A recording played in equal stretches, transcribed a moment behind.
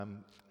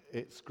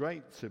It's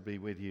great to be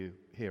with you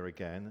here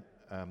again,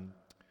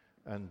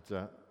 and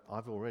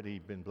I've already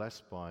been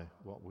blessed by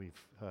what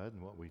we've heard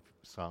and what we've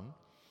sung.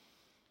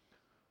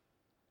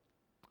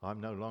 I'm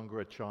no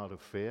longer a child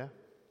of fear.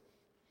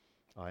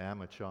 I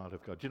am a child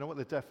of God. Do you know what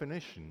the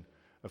definition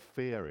of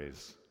fear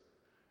is?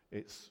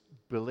 It's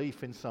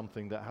belief in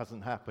something that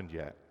hasn't happened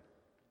yet.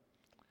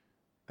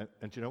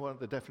 And do you know what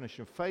the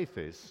definition of faith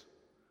is?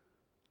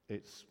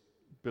 It's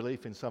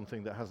belief in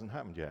something that hasn't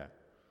happened yet.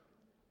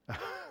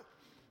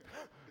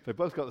 They've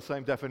both got the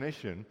same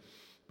definition,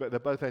 but they're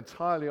both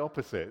entirely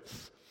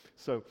opposites.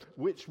 So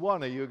which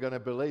one are you going to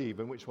believe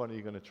and which one are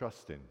you going to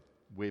trust in?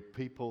 We're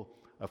people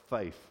of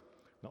faith,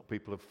 not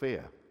people of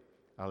fear.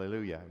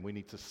 Hallelujah. And we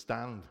need to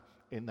stand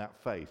in that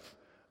faith,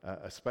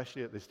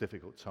 especially at this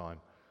difficult time.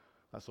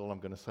 That's all I'm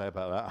going to say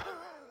about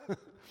that.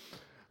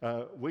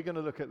 We're going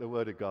to look at the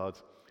Word of God,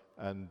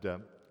 and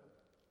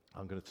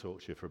I'm going to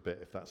talk to you for a bit,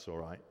 if that's all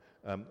right.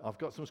 I've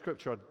got some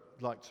scripture I'd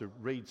like to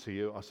read to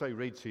you. I say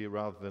read to you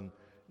rather than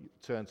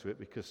turn to it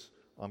because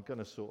I'm going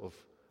to sort of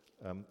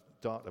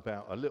dart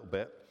about a little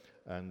bit,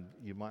 and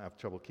you might have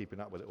trouble keeping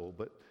up with it all.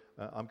 But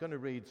I'm going to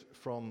read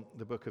from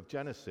the book of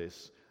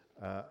Genesis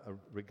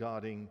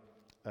regarding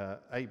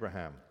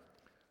Abraham.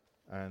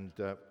 And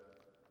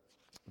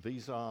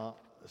these are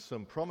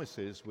some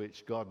promises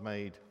which God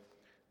made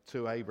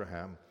to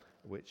Abraham,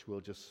 which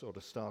will just sort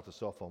of start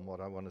us off on what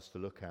I want us to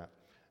look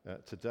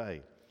at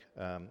today.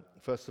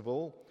 First of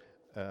all,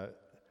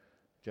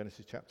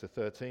 Genesis chapter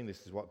 13,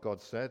 this is what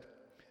God said.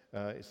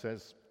 It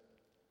says,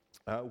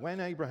 when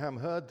Abraham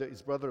heard that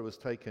his brother was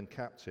taken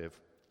captive,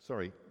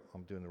 sorry,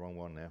 I'm doing the wrong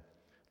one now,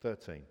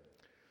 13.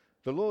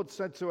 The Lord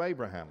said to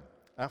Abraham,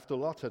 after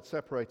Lot had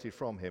separated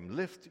from him,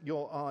 lift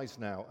your eyes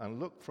now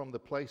and look from the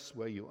place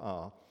where you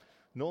are,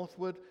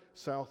 northward,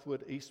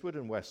 southward, eastward,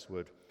 and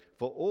westward.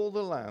 For all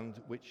the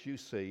land which you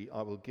see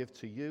I will give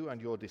to you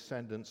and your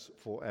descendants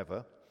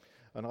forever.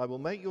 And I will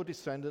make your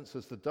descendants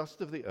as the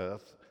dust of the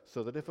earth,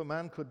 so that if a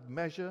man could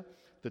measure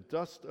the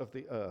dust of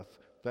the earth,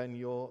 then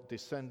your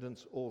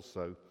descendants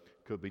also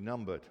could be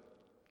numbered.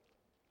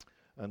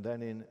 And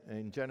then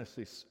in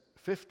Genesis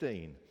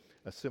 15,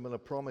 a similar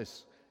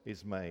promise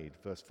is made.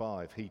 Verse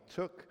 5,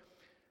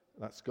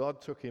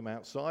 God took him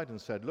outside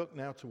and said, look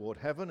now toward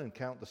heaven and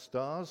count the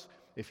stars,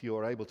 if you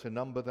are able to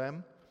number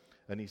them.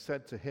 And he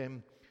said to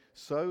him,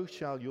 so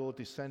shall your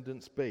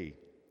descendants be.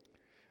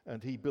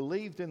 And he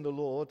believed in the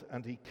Lord,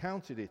 and he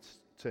counted it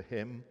to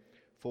him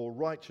for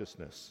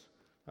righteousness.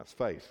 That's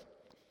faith.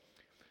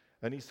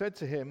 And he said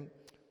to him,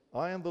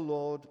 I am the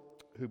Lord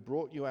who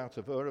brought you out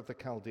of Ur of the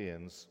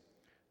Chaldeans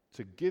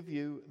to give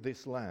you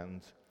this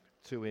land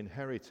to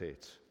inherit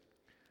it.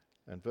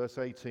 And verse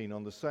 18,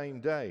 on the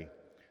same day,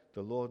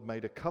 the Lord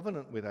made a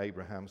covenant with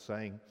Abraham,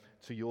 saying,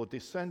 to your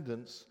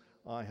descendants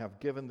I have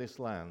given this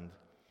land,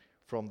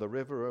 from the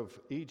river of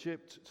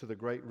Egypt to the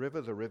great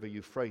river, the river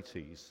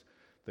Euphrates,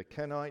 the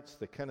Kenites,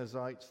 the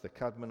Kenizzites, the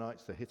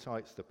Kadmonites, the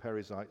Hittites, the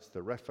Perizzites,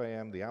 the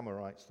Rephaim, the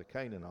Amorites, the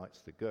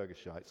Canaanites, the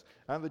Girgashites,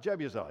 and the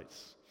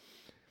Jebusites.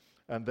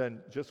 And then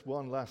just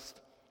one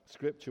last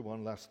scripture,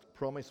 one last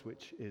promise,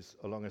 which is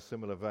along a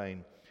similar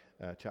vein,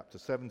 chapter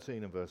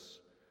 17 and verse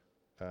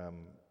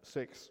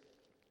 6.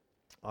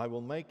 I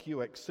will make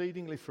you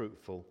exceedingly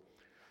fruitful,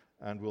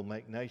 and will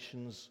make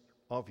nations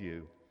of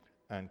you,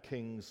 and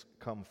kings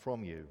come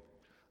from you.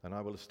 And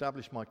I will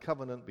establish my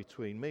covenant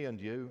between me and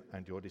you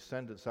and your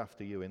descendants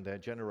after you in their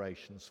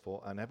generations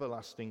for an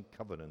everlasting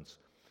covenant,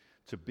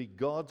 to be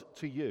God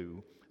to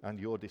you and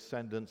your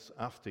descendants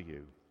after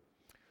you.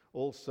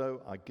 Also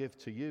I give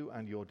to you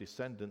and your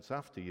descendants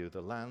after you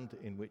the land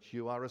in which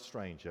you are a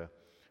stranger,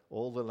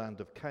 all the land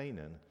of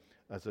Canaan,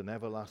 as an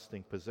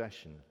everlasting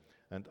possession,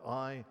 and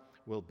I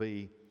will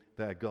be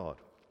their God.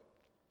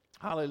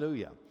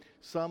 Hallelujah.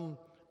 Some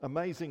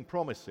amazing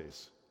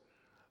promises.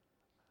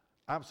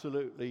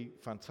 Absolutely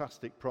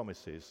fantastic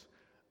promises,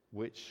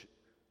 which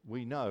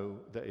we know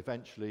that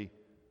eventually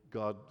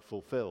God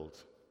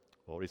fulfilled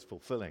or is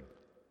fulfilling.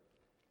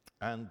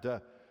 And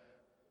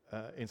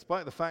in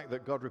spite of the fact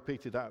that God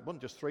repeated that, it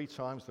wasn't just 3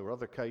 times, there were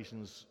other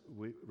occasions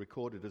we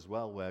recorded as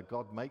well where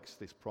God makes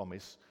this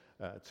promise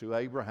to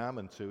Abraham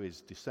and to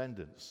his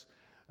descendants.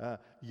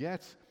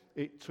 Yet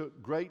it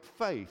took great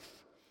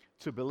faith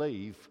to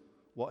believe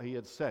what he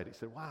had said. He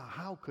said, wow,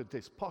 how could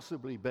this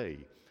possibly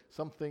be?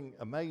 Something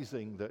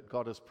amazing that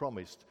God has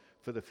promised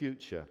for the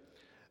future.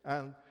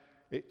 And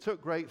it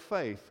took great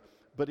faith,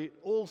 but it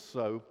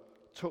also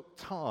took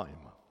time.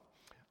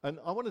 And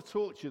I want to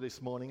talk to you this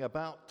morning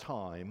about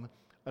time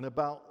and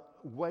about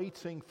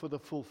waiting for the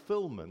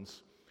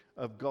fulfillment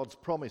of God's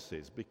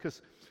promises,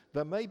 because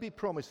there may be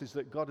promises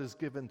that God has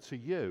given to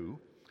you,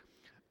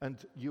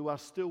 and you are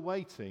still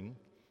waiting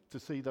to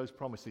see those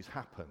promises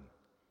happen.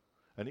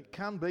 And it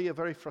can be a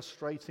very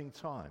frustrating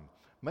time.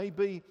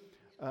 Maybe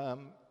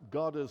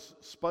God has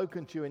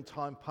spoken to you in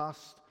time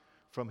past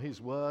from his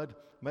word.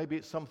 Maybe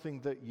it's something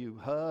that you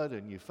heard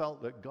and you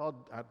felt that God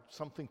had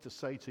something to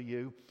say to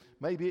you.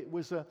 Maybe it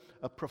was a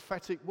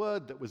prophetic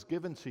word that was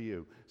given to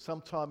you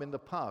sometime in the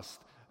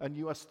past, and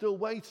you are still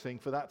waiting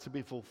for that to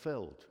be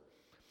fulfilled.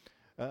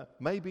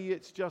 Maybe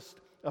it's just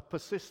a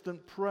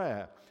persistent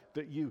prayer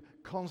that you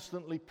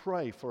constantly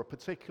pray for a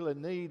particular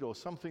need or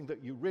something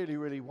that you really,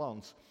 really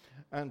want.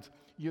 And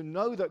you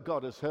know that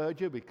God has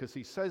heard you because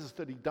he says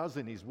that he does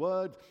in his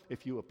word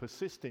if you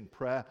persist in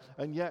prayer,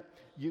 and yet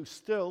you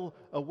still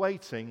are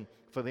waiting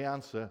for the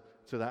answer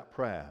to that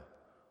prayer.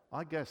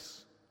 I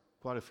guess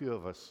quite a few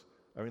of us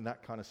are in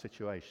that kind of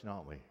situation,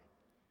 aren't we?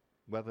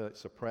 Whether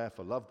it's a prayer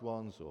for loved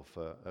ones or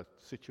for a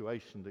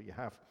situation that you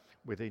have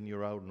within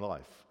your own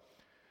life.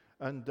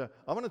 And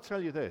I want to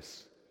tell you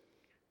this.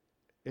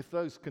 If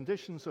those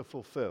conditions are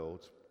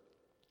fulfilled,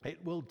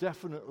 it will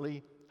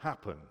definitely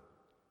happen.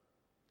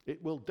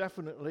 It will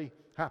definitely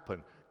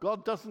happen.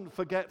 God doesn't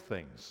forget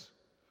things.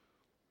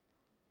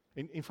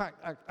 In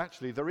fact,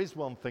 actually, there is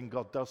one thing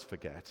God does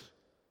forget.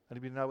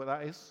 Anybody know what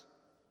that is?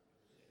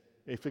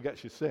 He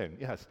forgets your sin,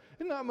 yes.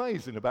 Isn't that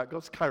amazing about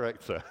God's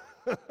character?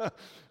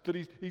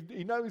 That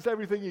he knows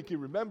everything, he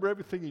can remember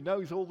everything, he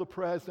knows all the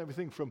prayers and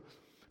everything from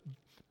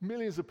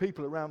millions of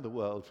people around the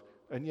world,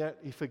 and yet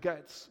he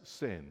forgets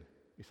sin.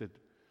 He said,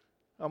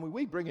 I mean,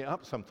 we bring it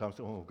up sometimes.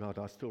 Oh, God,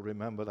 I still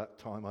remember that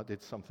time I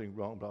did something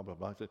wrong, blah, blah,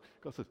 blah.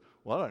 God says,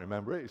 well, I don't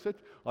remember it. He said,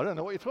 I don't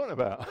know what you're talking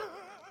about.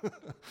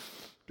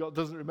 God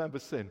doesn't remember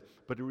sin,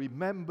 but he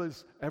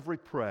remembers every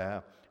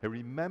prayer. He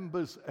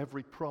remembers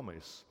every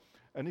promise.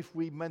 And if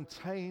we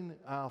maintain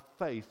our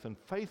faith and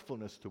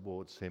faithfulness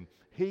towards him,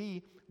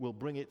 he will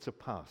bring it to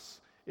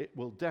pass. It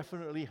will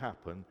definitely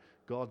happen.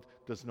 God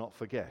does not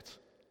forget.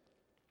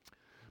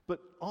 But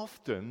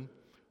often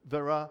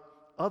there are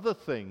other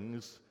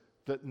things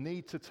that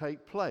need to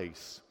take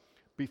place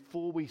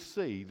before we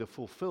see the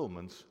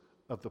fulfillment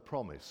of the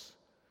promise.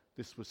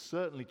 This was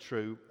certainly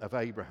true of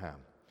Abraham.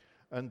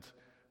 And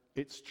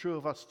it's true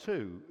of us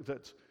too,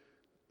 that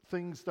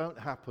things don't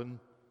happen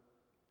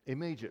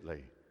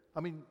immediately.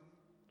 I mean,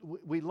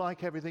 we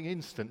like everything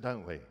instant,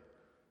 don't we?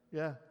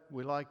 Yeah,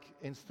 we like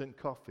instant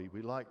coffee.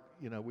 We like,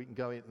 we can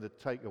go into the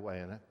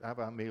takeaway and have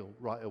our meal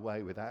right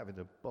away without having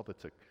to bother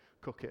to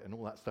cook it and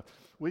all that stuff.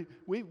 We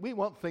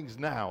want things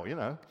now,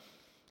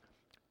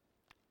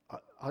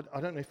 I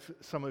don't know if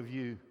some of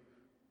you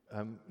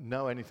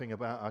know anything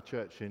about our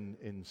church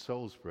in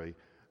Salisbury,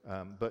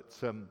 but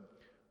 3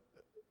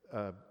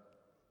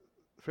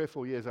 or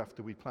 4 years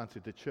after we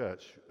planted the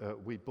church,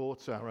 we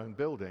bought our own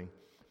building,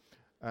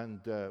 and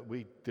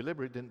we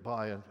deliberately didn't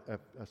buy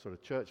a sort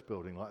of church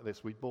building like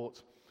this. We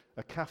bought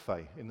a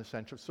cafe in the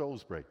centre of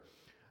Salisbury,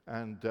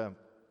 and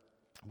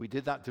we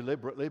did that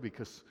deliberately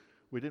because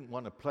we didn't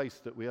want a place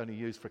that we only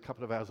used for a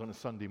couple of hours on a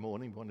Sunday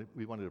morning.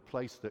 We wanted a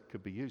place that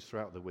could be used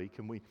throughout the week,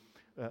 and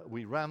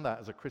we ran that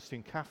as a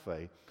Christian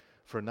cafe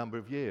for a number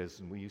of years,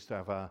 and we used to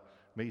have our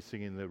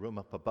meeting in the room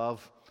up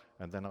above,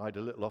 and then I had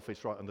a little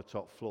office right on the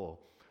top floor.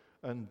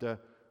 And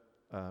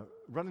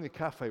running the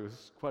cafe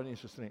was quite an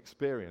interesting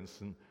experience,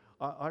 and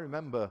I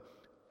remember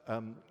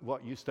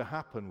what used to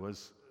happen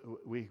was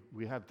we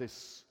had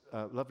this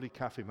lovely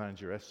cafe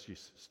manageress.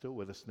 She's still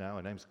with us now.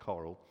 Her name's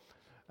Coral.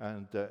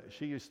 And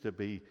she used to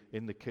be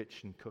in the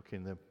kitchen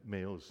cooking the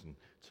meals, and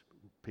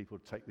people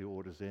would take the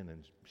orders in,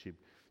 and she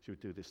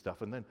would do this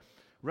stuff. And then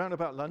round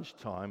about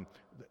lunchtime,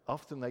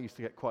 often they used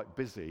to get quite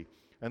busy,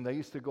 and they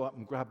used to go up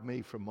and grab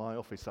me from my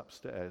office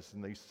upstairs,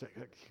 and they used to say,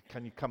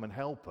 can you come and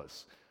help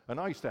us? And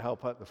I used to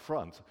help at the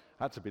front.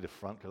 I had to be the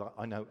front because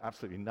I know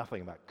absolutely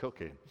nothing about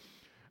cooking.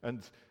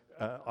 And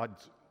I'd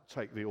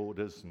take the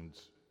orders and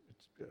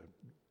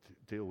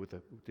deal with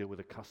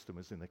the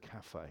customers in the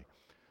cafe.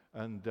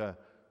 And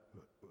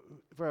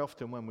very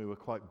often when we were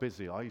quite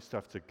busy, I used to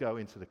have to go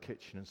into the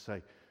kitchen and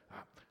say,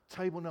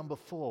 table number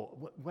 4,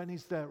 when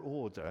is their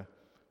order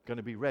going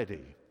to be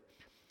ready?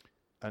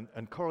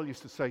 And Coral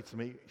used to say to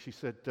me, she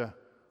said,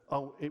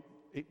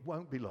 it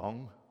won't be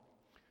long.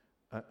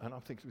 And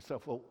I'm thinking to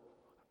myself, well,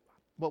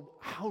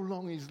 how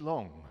long is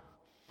long?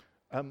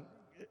 I'm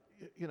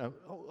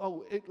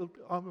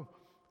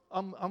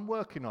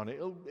working on it.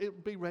 It'll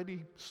be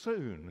ready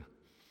soon.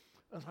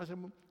 And I said,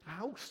 well,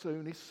 how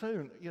soon is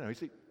soon?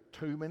 Is it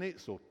 2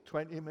 minutes or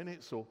 20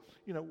 minutes or,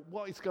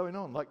 what is going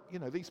on? Like,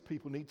 these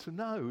people need to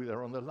know.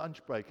 They're on the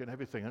lunch break and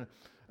everything.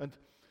 And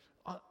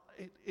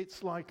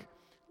it's like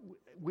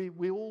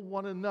we all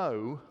want to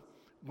know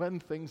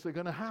when things are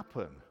going to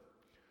happen.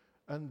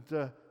 And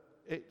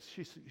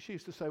she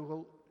used to say,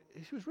 well,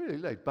 she was really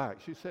laid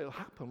back. She'd say, it'll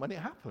happen when it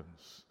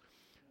happens.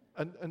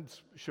 And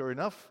sure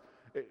enough,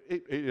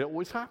 it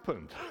always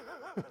happened.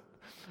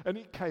 And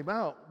it came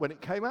out when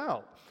it came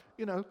out,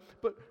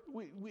 But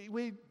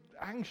we're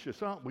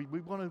anxious, aren't we?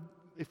 We want to,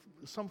 if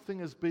something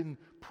has been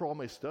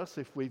promised us,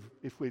 if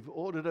we've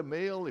ordered a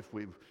meal, if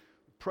we've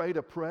prayed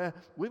a prayer,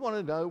 we want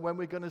to know when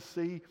we're going to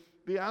see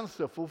the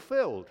answer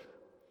fulfilled.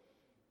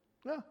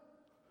 Yeah.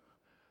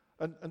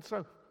 And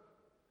so,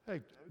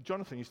 hey,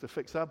 Jonathan used to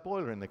fix our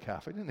boiler in the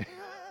cafe, didn't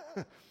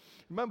he?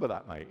 Remember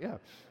that, mate? Yeah.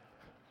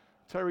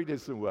 Terry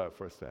did some work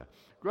for us there.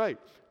 Great.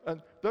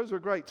 And those were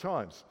great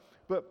times.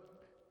 But,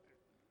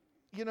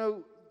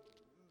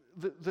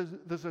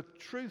 there's a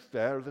truth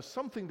there. There's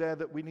something there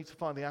that we need to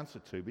find the answer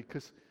to,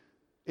 because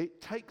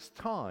it takes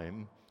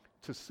time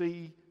to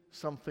see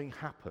something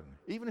happen.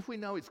 Even if we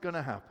know it's going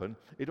to happen,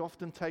 it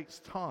often takes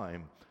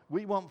time.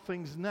 We want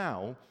things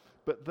now,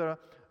 but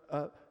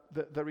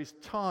there is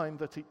time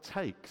that it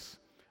takes.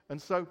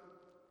 And so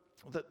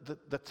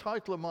the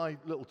title of my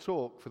little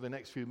talk for the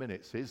next few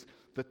minutes is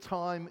The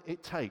Time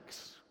It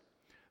Takes.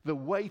 The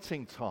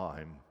waiting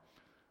time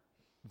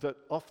that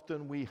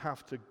often we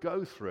have to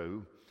go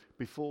through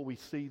before we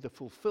see the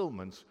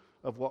fulfillment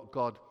of what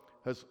God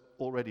has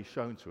already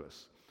shown to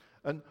us.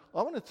 And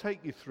I want to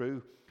take you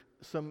through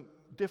some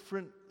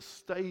different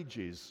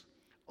stages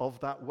of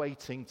that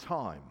waiting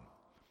time,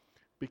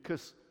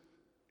 because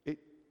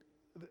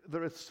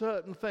there are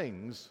certain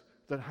things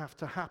that have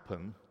to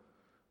happen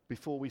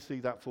before we see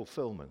that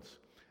fulfillment.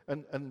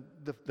 And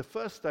the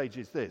first stage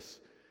is this.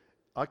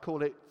 I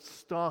call it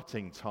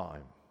starting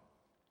time.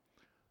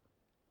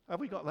 Have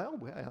we got that? Oh,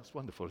 yeah, that's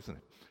wonderful, isn't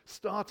it?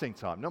 Starting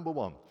time, number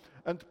one.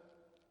 And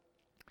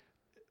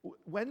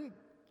when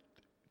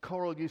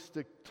Coral used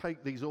to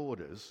take these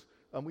orders,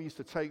 and we used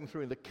to take them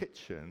through in the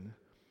kitchen,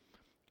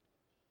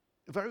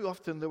 very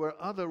often there were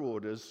other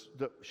orders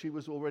that she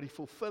was already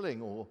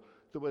fulfilling, or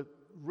there were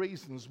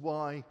reasons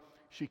why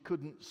she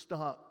couldn't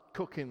start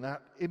cooking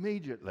that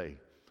immediately.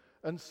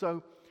 And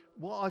so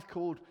what I've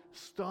called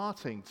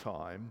starting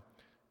time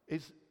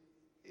is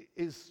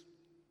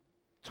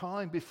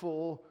time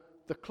before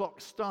the clock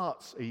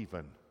starts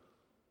even.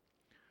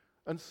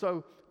 And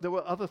so there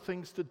were other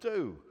things to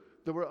do.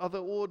 There were other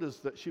orders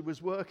that she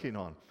was working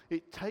on.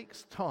 It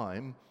takes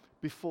time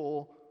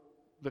before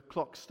the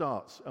clock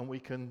starts and we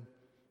can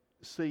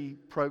see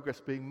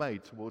progress being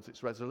made towards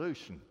its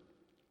resolution.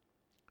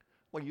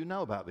 Well, you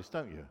know about this,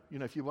 don't you? You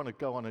know, if you want to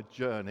go on a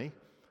journey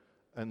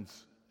and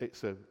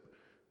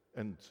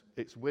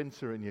it's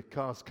winter and your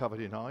car's covered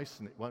in ice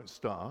and it won't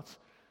start,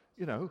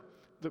 you know,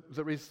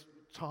 there is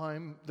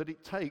time that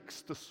it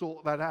takes to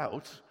sort that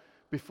out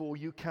before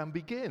you can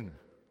begin.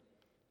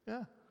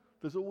 Yeah,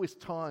 there's always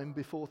time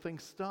before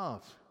things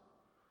start.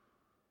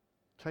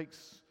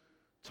 Takes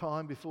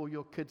time before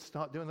your kids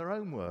start doing their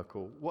homework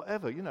or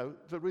whatever. You know,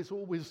 there is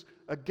always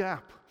a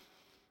gap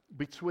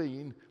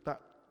between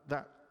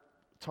that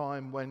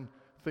time when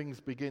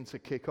things begin to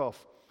kick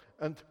off.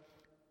 And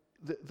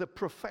the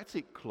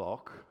prophetic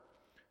clock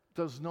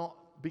does not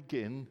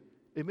begin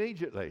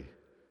immediately.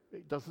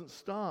 It doesn't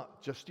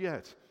start just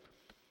yet.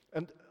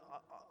 And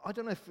I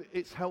don't know if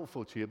it's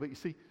helpful to you, but you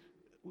see,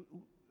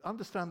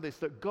 understand this,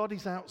 that God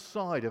is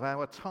outside of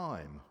our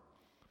time.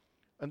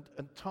 And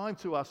time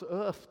to us,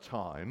 earth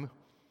time,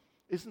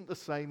 isn't the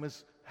same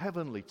as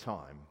heavenly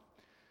time.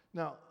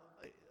 Now,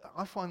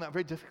 I find that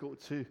very difficult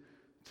to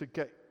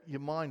get your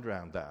mind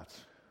around that.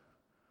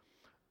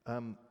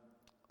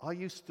 I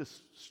used to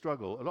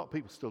struggle, a lot of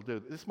people still do,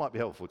 this might be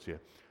helpful to you.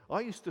 I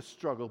used to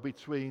struggle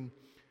between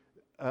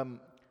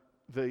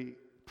the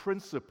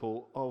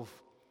principle of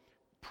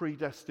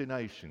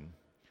predestination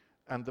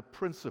and the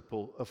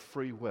principle of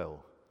free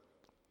will.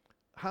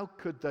 How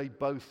could they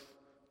both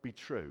be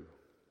true?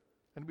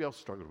 Anybody else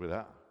struggled with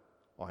that?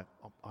 I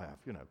have,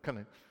 you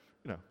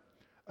know,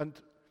 and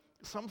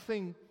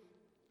something,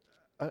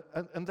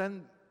 and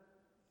then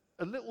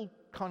a little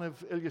kind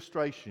of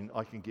illustration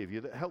I can give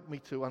you that helped me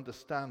to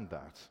understand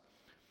that.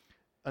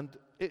 And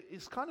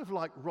it's kind of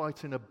like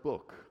writing a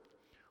book.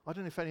 I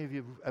don't know if any of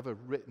you have ever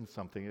written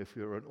something, if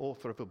you're an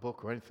author of a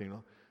book or anything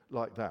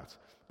like that.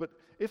 But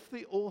if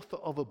the author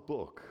of a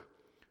book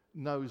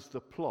knows the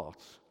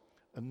plot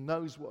and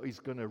knows what he's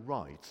going to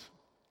write,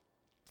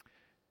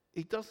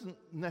 he doesn't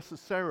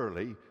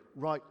necessarily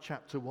write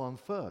chapter 1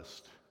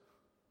 first.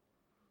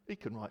 He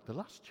can write the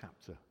last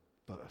chapter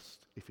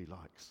first, if he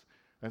likes.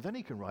 And then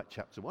he can write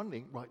chapter 1 and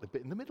he can write the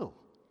bit in the middle.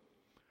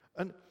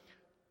 And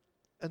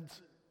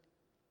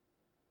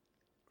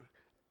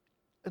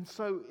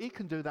so he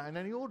can do that in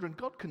any order, and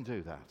God can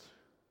do that.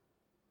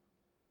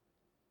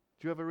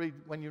 Do you ever read,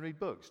 when you read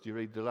books, do you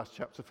read the last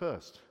chapter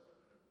first?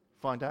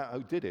 Find out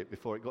who did it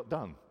before it got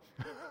done.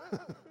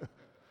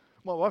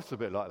 My wife's a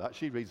bit like that.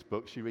 She reads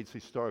books, she reads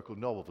historical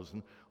novels,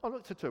 and I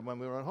looked at her when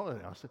we were on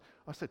holiday.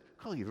 I said,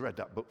 Carl, you've read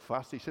that book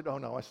fast. He said, oh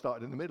no, I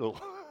started in the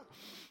middle.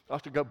 I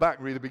have to go back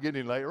and read the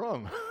beginning later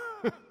on.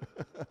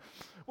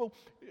 Well,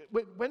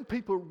 when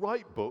people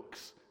write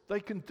books, they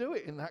can do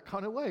it in that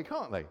kind of way,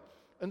 can't they?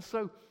 And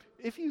so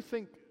if you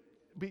think,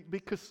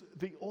 because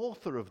the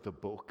author of the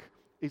book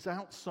is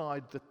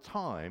outside the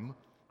time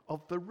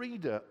of the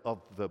reader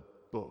of the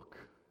book.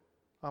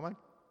 Am I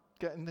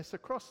getting this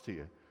across to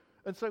you?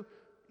 And so,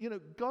 you know,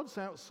 God's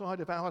outside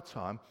of our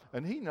time,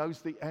 and he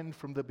knows the end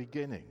from the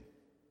beginning.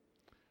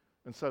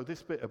 And so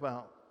this bit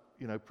about,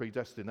 you know,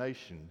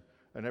 predestination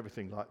and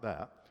everything like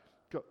that,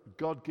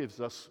 God gives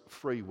us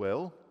free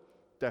will,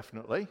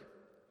 definitely,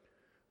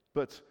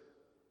 but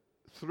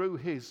through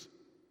his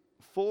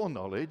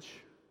foreknowledge,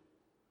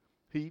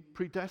 he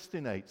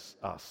predestinates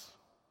us.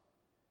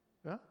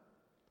 Yeah?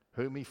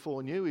 Whom he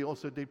foreknew, he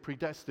also did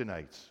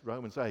predestinate.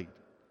 Romans 8.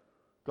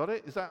 Got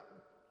it? That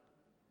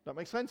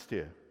makes sense to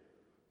you?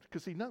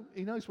 Because he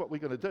knows what we're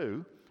going to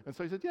do, and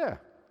so he said, yeah,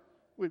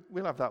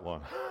 we'll have that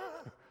one.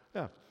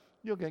 Yeah,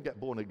 you're going to get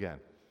born again.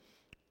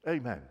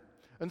 Amen.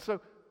 And so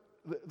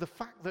the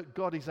fact that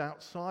God is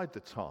outside the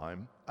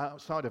time,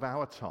 outside of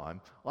our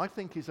time, I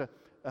think is a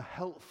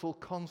helpful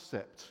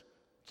concept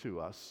to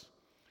us,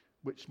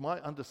 which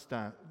might help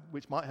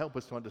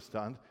us to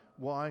understand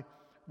why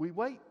we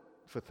wait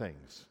for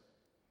things.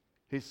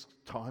 His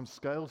time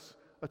scales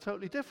are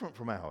totally different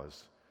from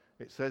ours.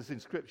 It says in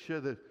Scripture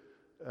that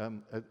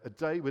a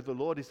day with the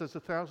Lord is as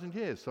 1,000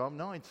 years, Psalm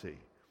 90.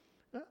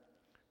 Yeah?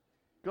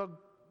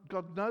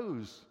 God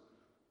knows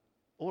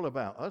all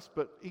about us,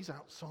 but he's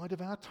outside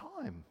of our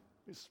time.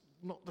 It's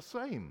not the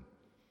same.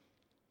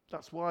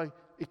 That's why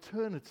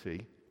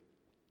eternity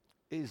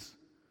is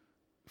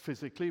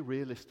physically,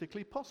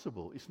 realistically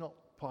possible. It's not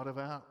part of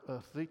our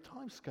earthly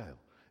timescale.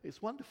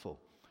 It's wonderful.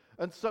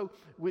 And so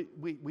we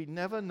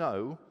never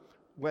know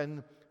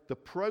when the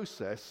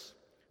process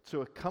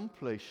to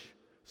accomplish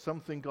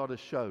something God has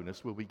shown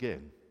us will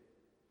begin.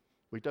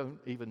 We don't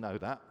even know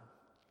that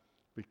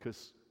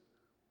because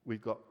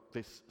we've got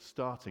this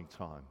starting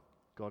time.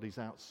 God is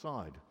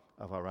outside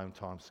of our own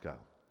time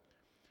scale.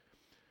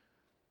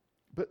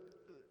 But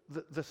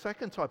the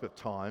second type of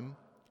time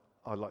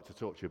I'd like to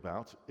talk to you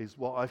about is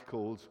what I've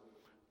called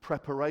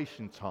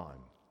preparation time.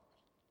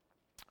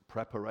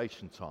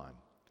 Preparation time.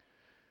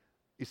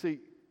 You see,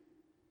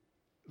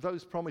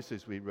 those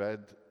promises we read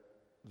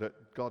that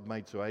God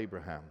made to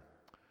Abraham,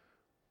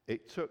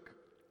 it took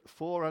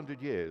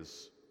 400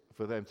 years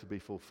for them to be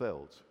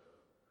fulfilled.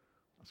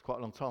 That's quite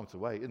a long time to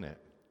wait, isn't it?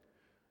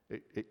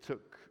 It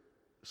took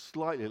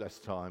slightly less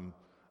time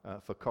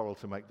for Coral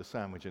to make the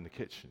sandwich in the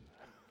kitchen.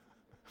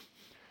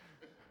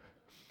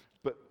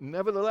 But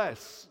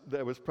nevertheless,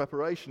 there was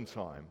preparation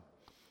time.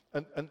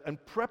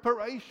 And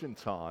preparation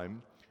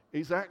time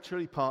is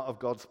actually part of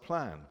God's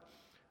plan.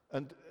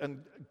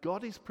 And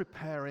God is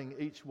preparing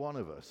each one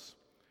of us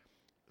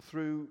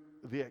through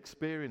the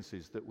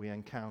experiences that we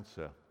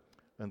encounter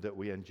and that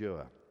we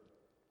endure.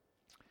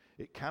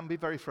 It can be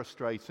very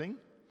frustrating,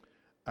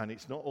 and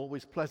it's not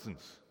always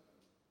pleasant.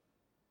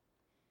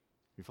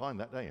 You find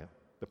that, don't you?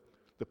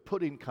 The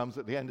pudding comes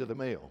at the end of the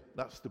meal.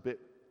 That's the bit,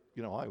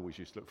 I always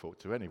used to look forward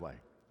to anyway.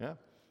 Yeah?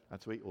 I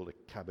had to eat all the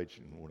cabbage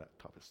and all that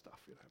type of stuff,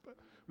 but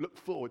look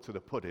forward to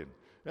the pudding.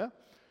 Yeah?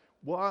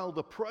 While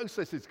the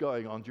process is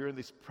going on during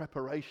this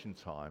preparation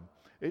time,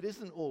 it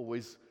isn't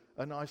always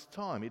a nice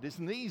time. It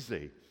isn't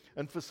easy.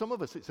 And for some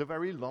of us, it's a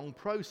very long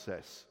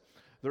process.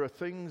 There are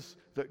things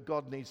that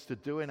God needs to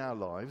do in our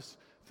lives,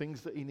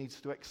 things that he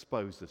needs to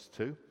expose us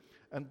to,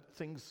 and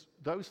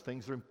those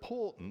things are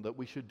important that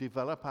we should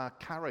develop our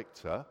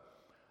character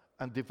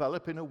and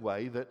develop in a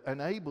way that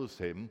enables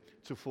him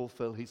to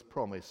fulfill his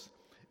promise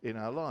in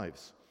our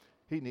lives.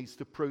 He needs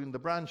to prune the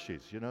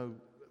branches.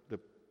 The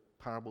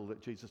parable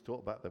that Jesus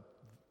taught about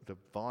the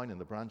vine and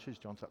the branches,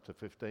 John chapter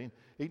 15.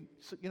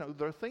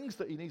 There are things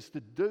that he needs to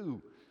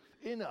do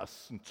in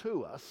us and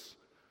to us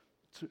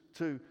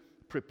to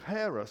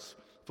prepare us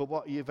for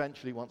what he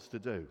eventually wants to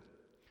do.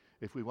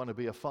 If we want to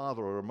be a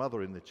father or a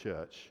mother in the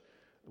church,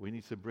 we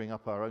need to bring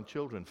up our own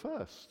children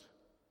first.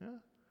 Yeah?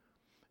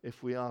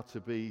 If we are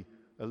to be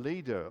a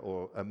leader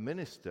or a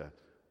minister,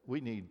 we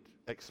need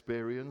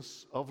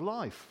experience of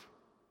life.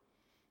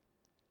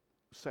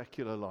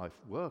 Secular life,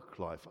 work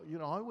life.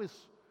 I always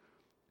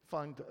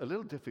find a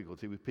little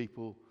difficulty with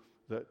people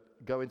that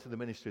go into the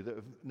ministry that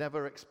have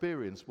never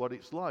experienced what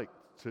it's like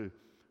to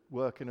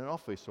work in an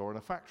office or on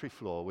a factory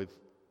floor with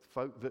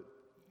folk that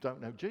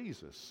don't know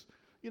Jesus.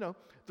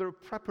 There are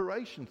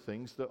preparation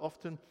things that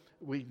often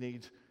we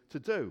need to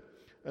do.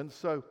 And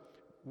so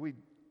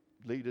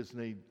leaders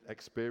need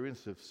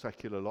experience of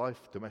secular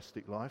life,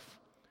 domestic life.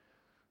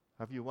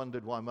 Have you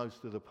wondered why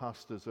most of the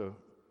pastors are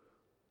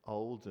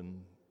old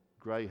and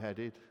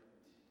grey-headed?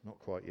 Not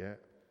quite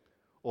yet.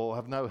 Or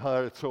have no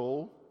hair at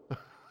all?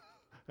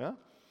 Yeah?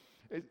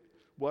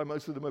 Why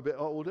most of them are a bit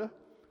older?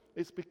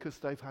 It's because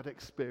they've had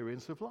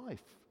experience of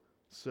life,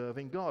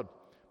 serving God,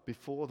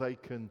 before they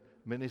can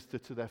minister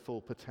to their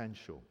full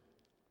potential.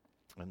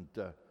 And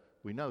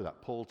we know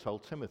that. Paul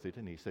told Timothy,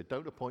 didn't he? He said,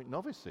 don't appoint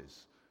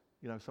novices.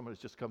 Someone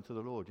who's just come to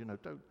the Lord.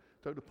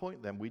 Don't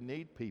appoint them. We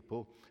need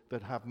people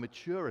that have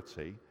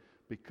maturity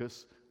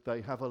because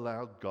they have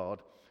allowed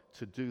God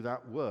to do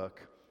that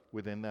work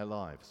within their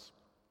lives.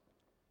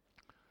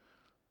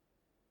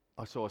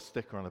 I saw a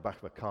sticker on the back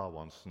of a car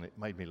once, and it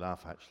made me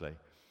laugh, actually.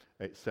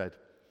 It said,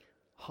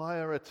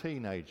 hire a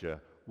teenager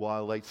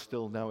while they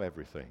still know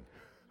everything.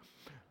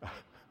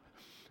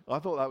 I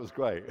thought that was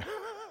great.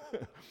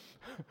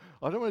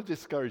 I don't want to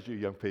discourage you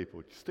young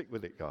people. Stick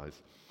with it,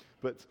 guys.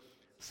 But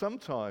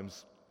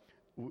sometimes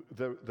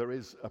there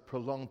is a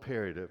prolonged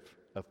period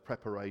of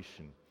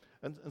preparation.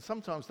 And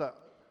sometimes that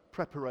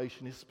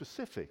preparation is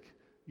specific.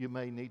 You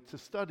may need to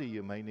study.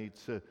 You may need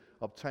to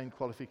obtain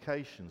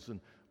qualifications. And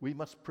we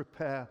must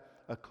prepare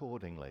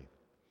accordingly.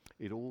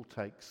 It all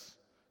takes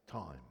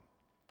time.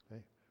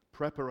 Okay?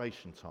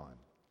 Preparation time.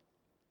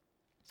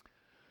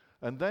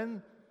 And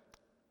then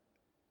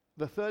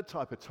the third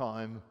type of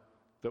time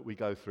that we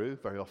go through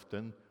very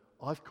often,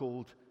 I've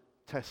called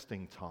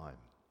testing time.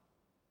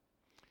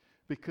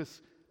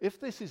 Because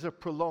if this is a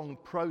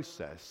prolonged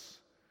process,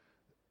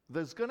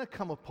 there's going to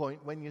come a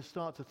point when you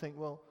start to think,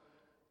 well,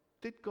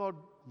 did God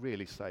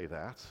really say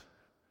that?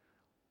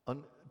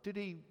 And did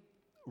he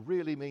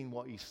really mean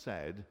what he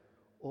said?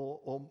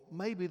 Or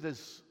maybe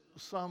there's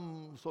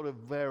some sort of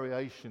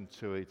variation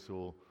to it,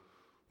 or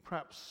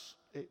perhaps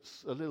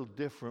it's a little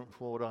different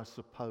from what I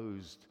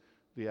supposed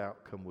the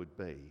outcome would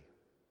be.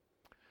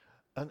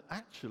 And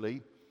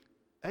actually,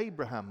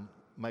 Abraham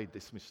made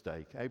this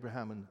mistake.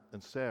 Abraham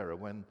and Sarah,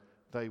 when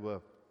they were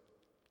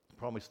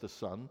promised a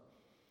son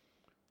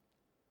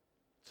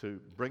to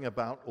bring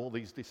about all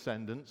these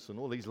descendants and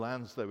all these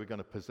lands they were going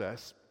to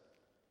possess,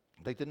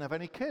 they didn't have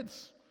any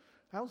kids.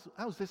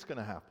 How's this going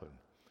to happen?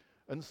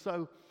 And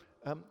so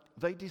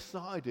they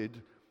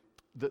decided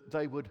that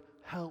they would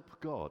help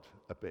God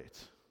a bit.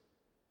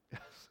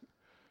 Yes.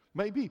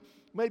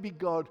 Maybe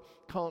God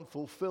can't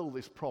fulfill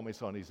this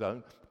promise on his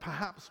own.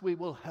 Perhaps we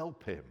will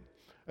help him.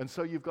 And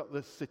so you've got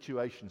this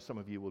situation. Some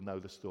of you will know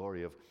the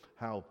story of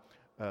how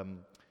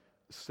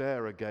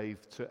Sarah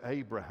gave to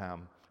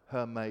Abraham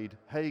her maid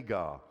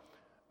Hagar,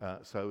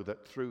 so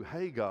that through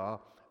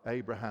Hagar,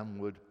 Abraham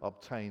would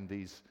obtain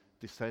these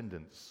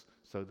descendants,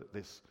 so that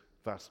this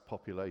vast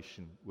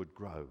population would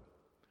grow.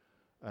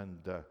 And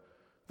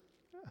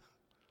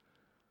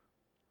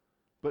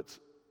but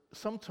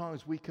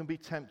sometimes we can be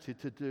tempted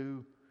to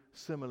do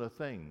similar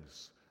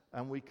things,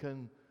 and we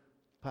can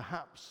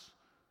perhaps,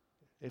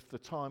 if the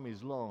time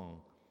is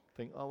long,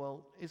 think, oh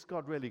well, is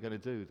God really going to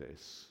do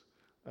this?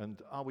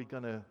 And are we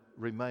going to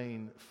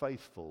remain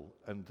faithful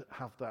and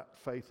have that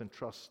faith and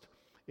trust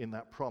in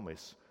that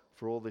promise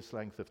for all this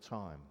length of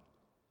time?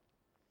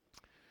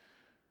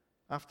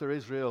 After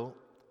Israel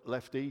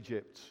left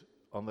Egypt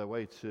on their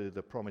way to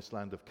the promised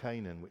land of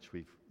Canaan, which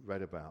we've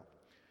read about,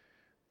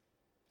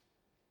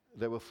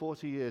 there were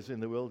 40 years in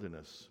the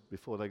wilderness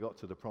before they got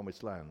to the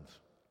promised land.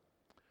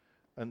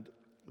 And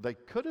they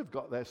could have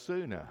got there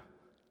sooner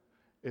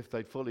if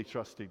they'd fully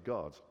trusted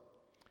God.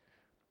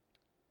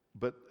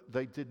 But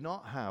they did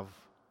not have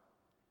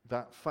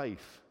that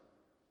faith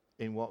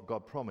in what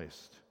God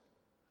promised,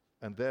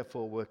 and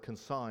therefore were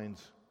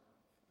consigned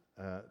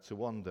to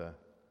wander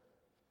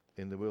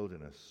in the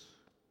wilderness.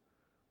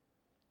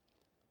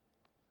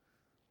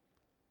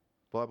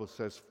 The Bible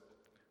says,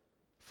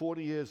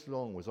 40 years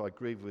long was I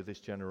grieved with this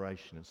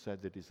generation, and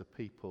said that it is a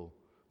people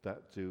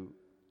that do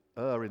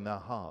err in their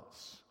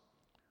hearts,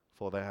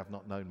 for they have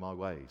not known my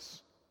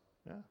ways.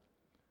 Yeah?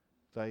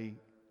 They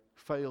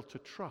failed to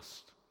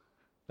trust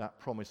that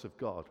promise of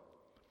God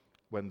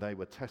when they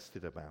were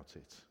tested about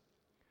it.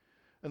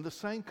 And the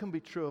same can be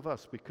true of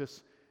us,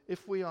 because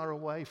if we are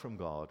away from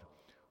God,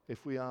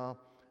 if we are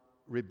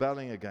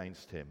rebelling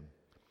against him,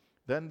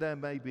 then there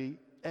may be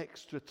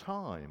extra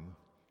time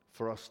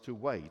for us to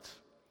wait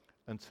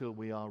until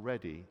we are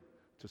ready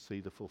to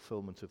see the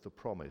fulfillment of the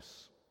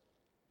promise.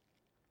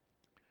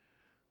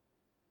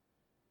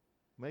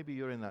 Maybe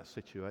you're in that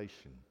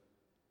situation.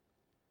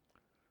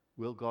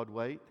 Will God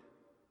wait?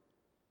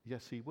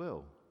 Yes, he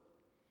will.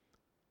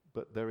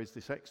 But there is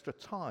this extra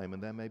time,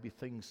 and there may be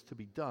things to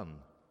be done.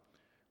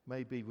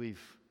 Maybe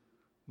we've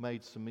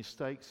made some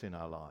mistakes in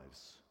our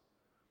lives,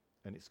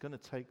 and it's going to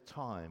take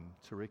time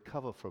to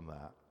recover from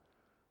that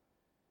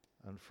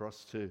and for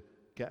us to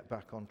get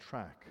back on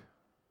track.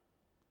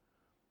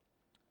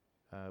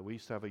 We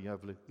used to have a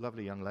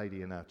lovely young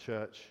lady in our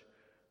church,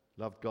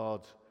 loved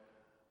God,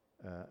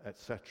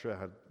 etc.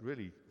 Had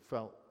really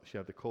felt she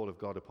had the call of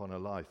God upon her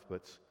life,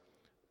 but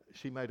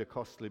she made a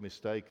costly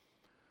mistake,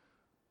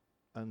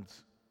 and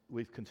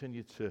we've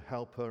continued to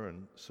help her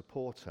and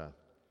support her.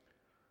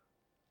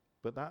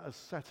 But that has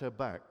set her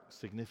back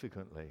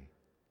significantly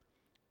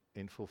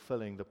in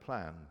fulfilling the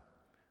plan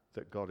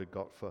that God had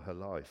got for her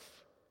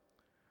life.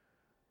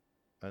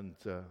 And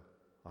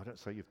I don't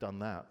say you've done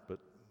that, but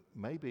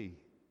maybe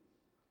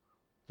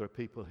there are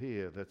people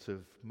here that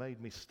have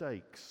made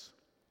mistakes,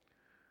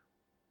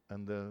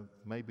 and there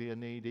may be a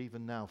need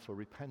even now for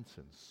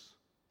repentance.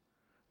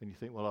 And you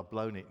think, well, I've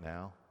blown it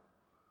now.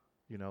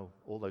 You know,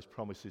 all those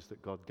promises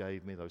that God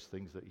gave me, those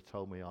things that he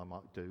told me I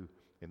might do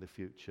in the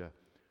future,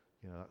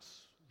 you know,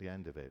 that's the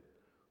end of it.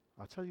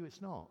 I tell you,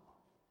 it's not.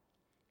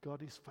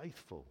 God is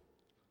faithful.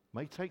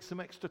 May take some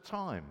extra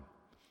time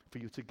for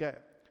you to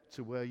get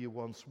to where you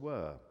once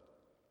were.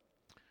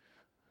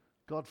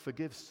 God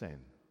forgives sin,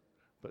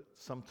 but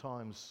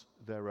sometimes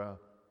there are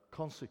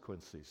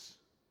consequences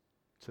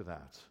to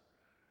that,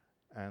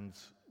 and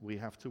we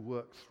have to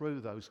work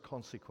through those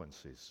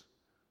consequences,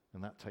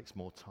 and that takes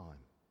more time.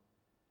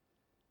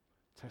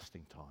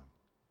 Testing time.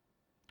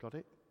 Got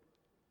it?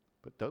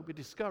 But don't be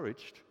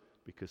discouraged,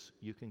 because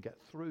you can get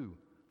through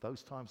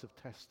those times of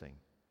testing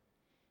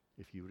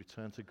if you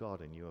return to God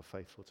and you are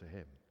faithful to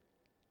him.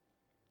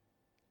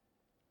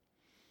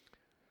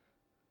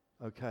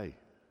 Okay,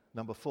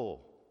 number 4.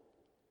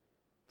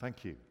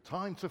 Thank you.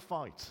 Time to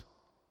fight.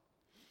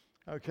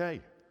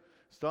 Okay,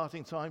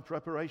 starting time,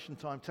 preparation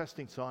time,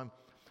 testing time,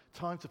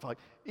 time to fight.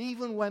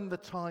 Even when the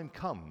time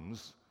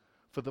comes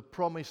for the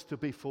promise to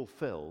be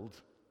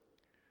fulfilled,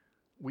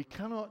 we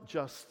cannot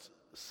just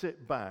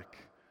sit back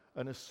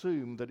and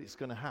assume that it's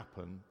going to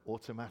happen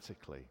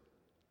automatically.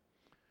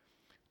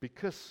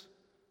 Because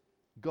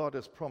God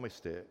has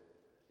promised it,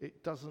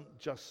 it doesn't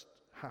just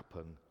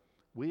happen.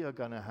 We are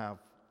going to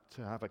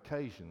have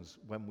occasions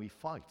when we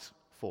fight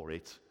for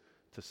it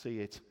to see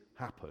it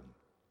happen.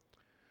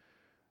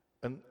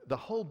 And the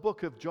whole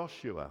book of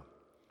Joshua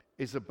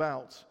is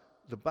about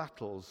the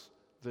battles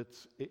that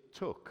it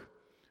took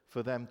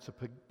for them to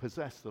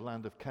possess the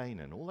land of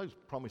Canaan. All those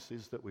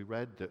promises that we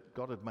read that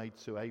God had made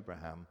to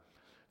Abraham,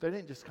 they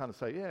didn't just kind of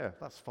say, yeah,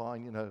 that's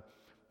fine,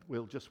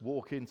 we'll just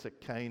walk into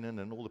Canaan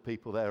and all the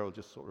people there will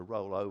just sort of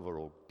roll over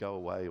or go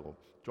away or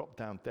drop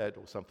down dead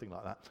or something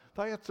like that.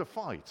 They had to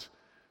fight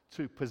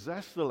to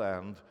possess the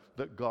land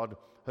that God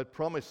had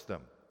promised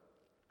them.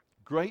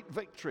 Great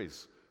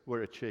victories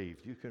were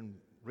achieved. You can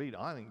read,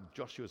 I think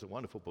Joshua's a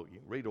wonderful book. You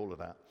can read all of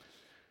that.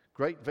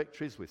 Great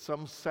victories with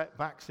some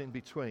setbacks in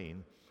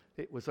between.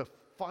 It was a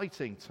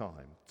fighting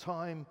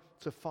time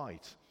to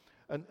fight.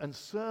 And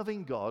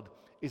serving God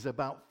is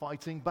about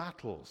fighting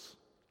battles.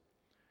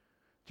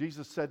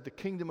 Jesus said the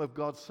kingdom of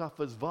God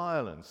suffers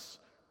violence,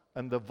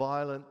 and the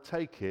violent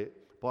take it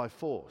by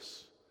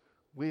force.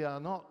 We are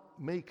not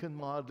meek and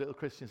mild little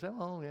Christians saying,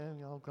 oh yeah,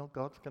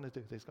 God's going to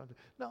do this.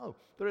 No,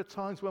 there are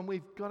times when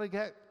we've got to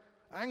get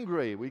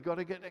angry, we've got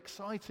to get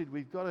excited,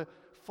 we've got to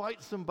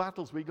fight some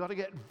battles, we've got to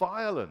get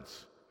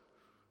violent.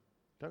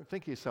 Don't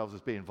think of yourselves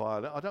as being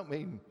violent. I don't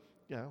mean,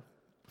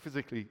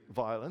 physically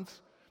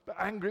violent, but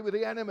angry with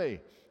the enemy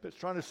that's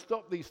trying to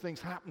stop these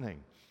things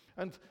happening.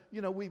 And,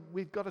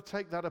 we've got to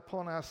take that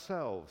upon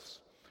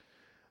ourselves.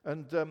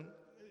 And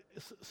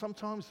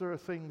sometimes there are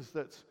things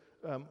that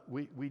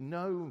we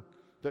know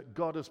that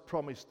God has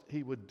promised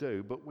he would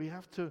do, but we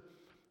have to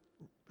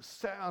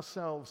set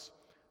ourselves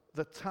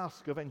the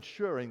task of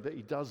ensuring that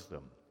he does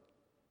them.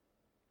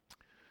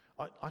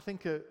 I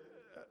think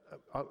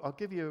I'll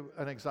give you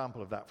an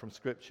example of that from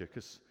Scripture,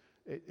 because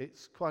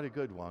it's quite a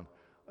good one.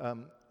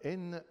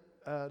 In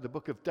the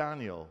book of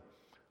Daniel,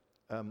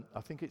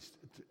 I think it's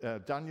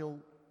Daniel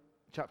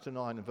chapter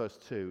 9 and verse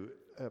 2.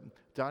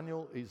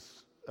 Daniel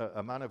is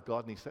a man of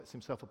God, and he sets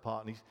himself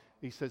apart, and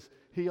he says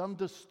he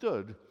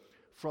understood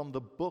from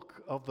the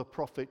book of the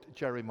prophet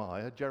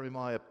Jeremiah.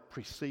 Jeremiah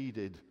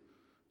preceded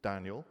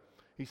Daniel.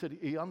 He said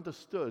he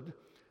understood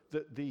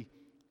that the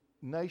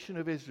nation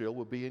of Israel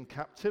would be in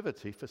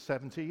captivity for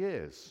 70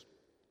 years.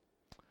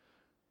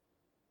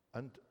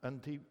 And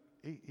he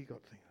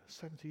got thinking,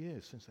 70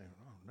 years since they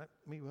let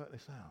me work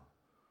this out.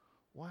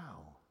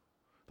 Wow,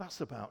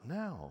 that's about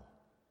now.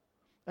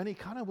 And he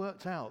kind of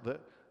worked out that,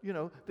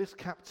 this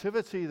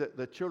captivity that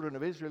the children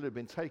of Israel had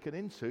been taken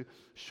into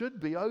should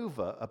be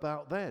over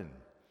about then.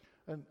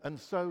 And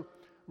so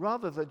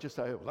rather than just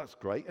say, oh, that's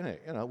great, isn't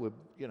it?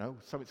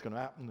 Something's going to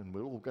happen and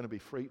we're all going to be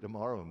free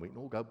tomorrow and we can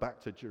all go back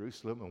to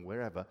Jerusalem and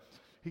wherever.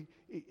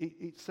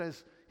 It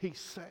says he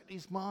set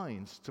his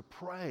minds to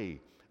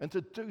pray and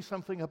to do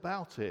something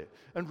about it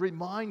and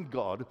remind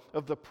God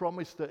of the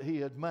promise that he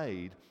had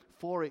made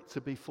for it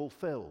to be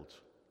fulfilled.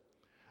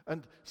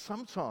 And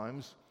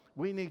sometimes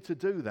we need to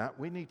do that.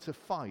 We need to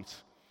fight.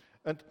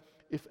 And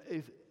if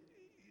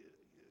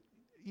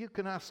you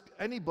can ask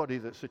anybody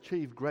that's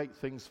achieved great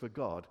things for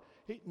God,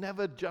 it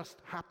never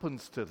just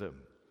happens to them.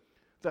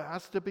 There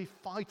has to be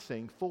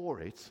fighting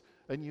for it,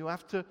 and you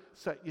have to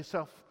set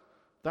yourself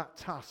that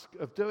task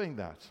of doing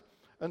that.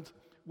 And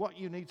what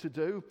you need to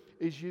do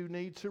is you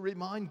need to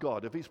remind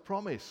God of his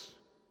promise.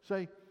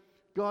 Say,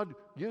 God,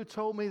 you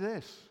told me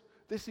this.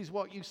 This is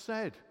what you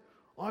said.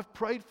 I've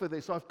prayed for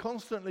this. I've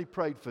constantly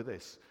prayed for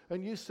this.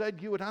 And you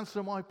said you would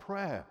answer my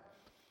prayer.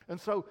 And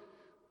so,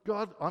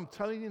 God, I'm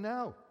telling you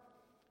now.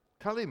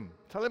 Tell him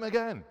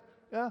again.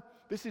 Yeah,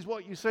 this is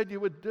what you said you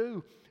would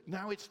do.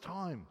 Now it's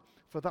time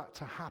for that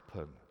to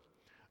happen.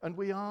 And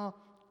we are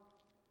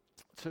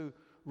to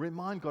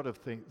remind God of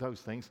those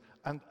things.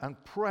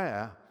 And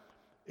prayer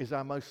is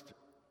our most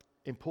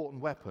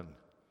important weapon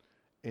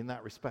in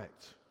that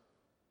respect.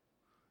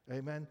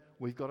 Amen?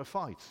 We've got to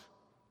fight.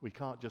 We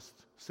can't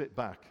just sit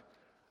back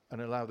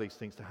and allow these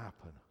things to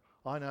happen.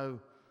 I know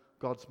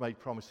God's made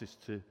promises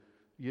to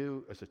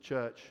you as a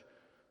church,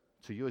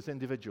 to you as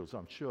individuals,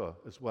 I'm sure,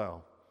 as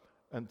well.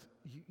 And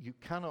you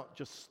cannot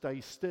just stay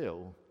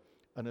still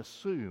and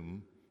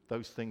assume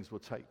those things will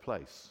take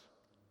place.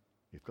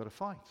 You've got to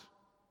fight.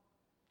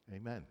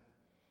 Amen.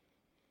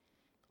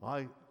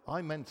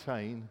 I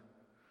maintain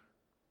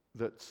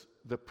that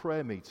the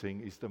prayer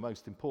meeting is the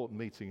most important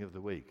meeting of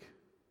the week.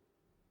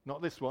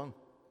 Not this one.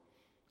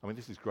 I mean,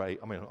 this is great.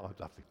 I mean, I'd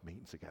love the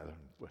meeting together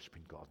and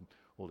worshiping God and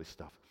all this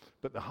stuff.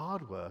 But the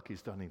hard work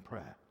is done in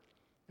prayer.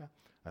 Yeah?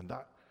 And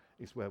that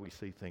is where we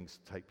see things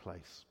take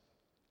place.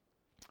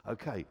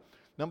 Okay,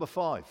 number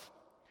 5.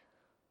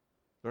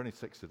 There are only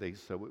 6 of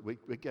these, so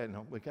we're getting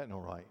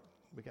all right.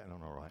 We're getting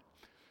on all right.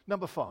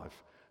 Number 5,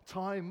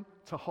 time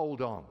to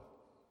hold on.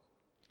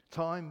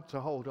 Time to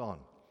hold on.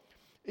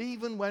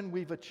 Even when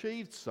we've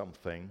achieved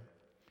something,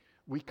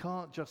 we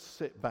can't just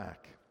sit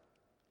back.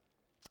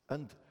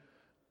 And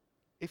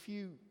if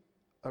you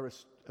are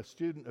a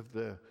student of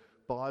the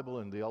Bible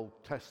and the Old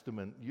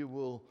Testament, you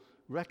will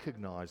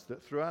recognize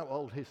that throughout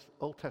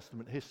Old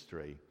Testament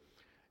history,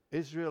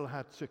 Israel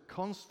had to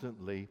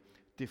constantly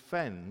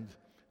defend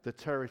the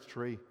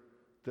territory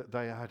that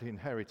they had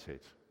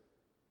inherited.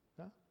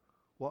 Yeah?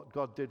 What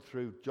God did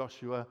through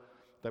Joshua,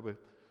 there were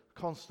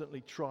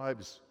constantly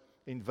tribes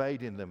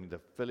invading them, the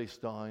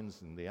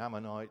Philistines and the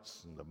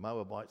Ammonites and the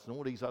Moabites and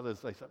all these others.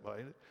 They said, well,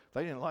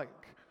 they didn't like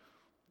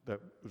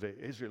the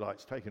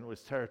Israelites taking all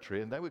this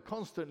territory, and they were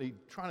constantly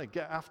trying to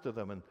get after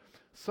them. And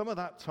some of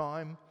that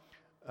time,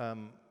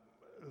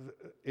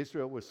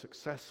 Israel was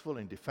successful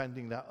in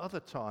defending that. Other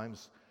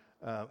times,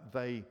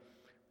 they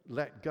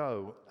let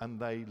go and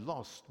they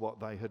lost what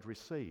they had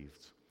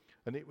received.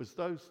 And it was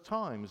those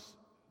times,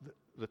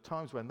 the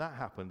times when that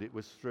happened, it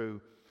was through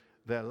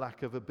their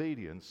lack of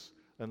obedience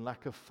and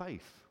lack of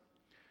faith.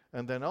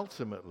 And then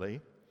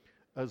ultimately,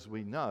 as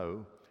we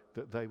know,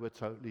 that they were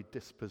totally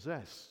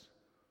dispossessed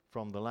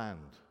from the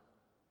land.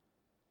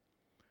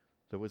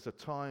 There was a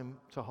time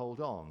to hold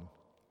on,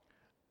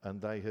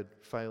 and they had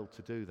failed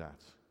to do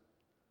that.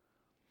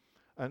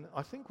 And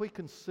I think we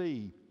can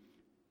see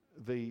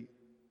the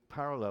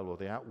parallel or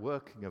the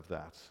outworking of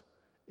that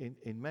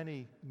in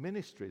many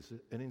ministries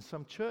and in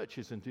some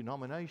churches and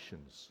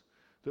denominations.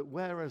 That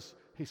whereas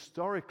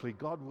historically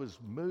God was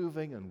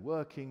moving and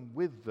working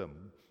with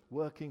them,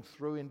 working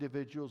through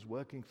individuals,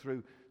 working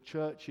through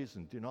churches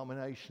and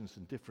denominations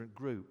and different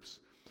groups,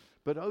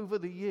 but over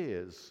the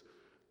years,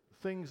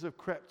 things have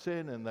crept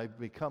in and they've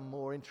become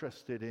more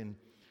interested in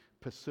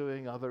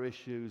pursuing other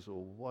issues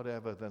or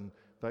whatever than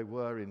they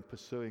were in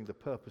pursuing the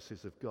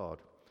purposes of God.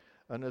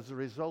 And as a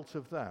result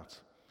of that,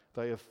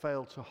 they have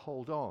failed to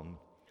hold on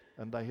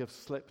and they have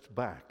slipped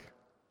back.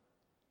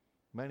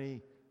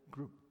 Many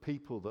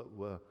people that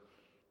were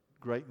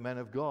great men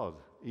of God,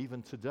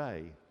 even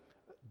today,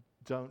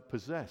 don't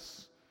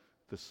possess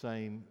the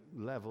same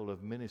level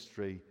of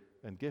ministry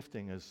and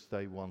gifting as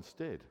they once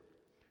did.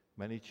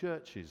 Many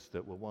churches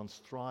that were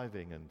once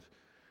thriving and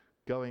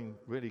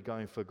really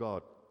going for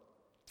God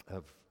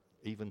have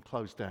even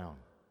closed down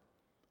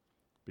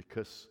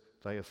because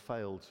they have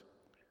failed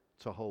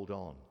to hold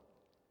on.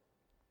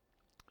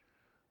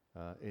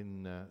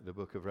 In the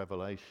book of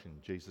Revelation,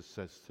 Jesus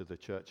says to the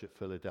church at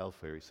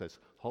Philadelphia, he says,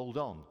 hold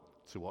on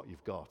to what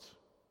you've got.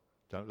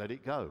 Don't let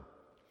it go.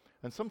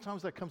 And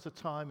sometimes there comes a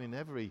time in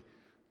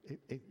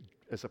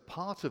as a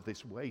part of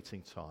this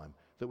waiting time,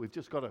 that we've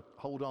just got to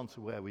hold on to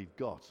where we've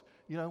got.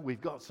 You know,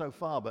 we've got so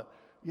far, but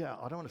yeah,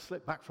 I don't want to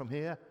slip back from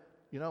here.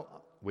 You know,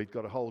 we've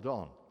got to hold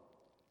on.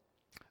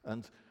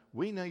 And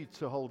we need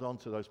to hold on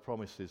to those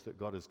promises that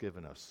God has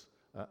given us.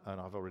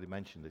 And I've already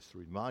mentioned this,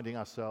 reminding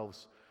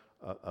ourselves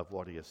of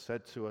what he has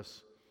said to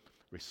us,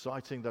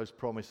 reciting those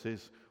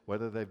promises,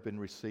 whether they've been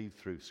received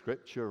through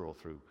Scripture or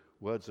through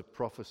words of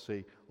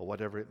prophecy or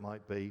whatever it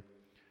might be,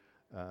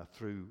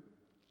 through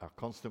our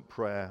constant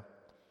prayer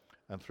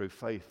and through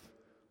faith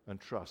and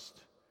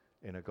trust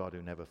in a God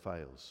who never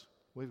fails.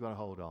 We've got to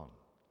hold on.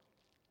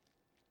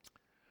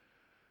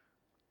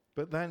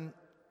 But then,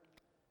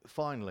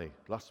 finally,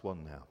 last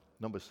one now,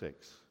 number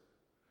 6.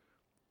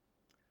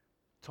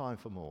 Time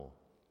for more.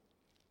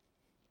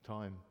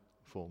 Time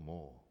for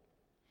more.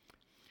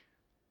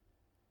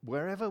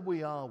 Wherever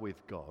we are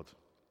with God,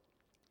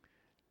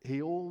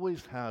 he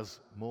always has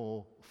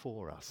more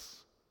for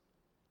us.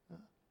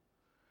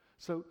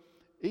 So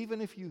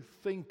even if you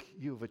think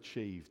you've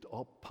achieved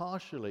or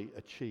partially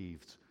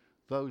achieved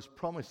those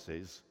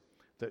promises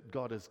that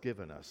God has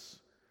given us,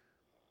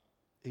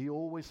 he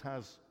always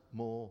has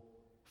more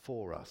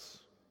for us.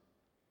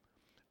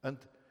 And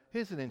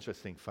here's an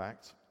interesting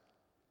fact.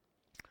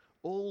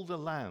 All the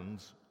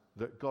land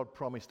that God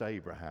promised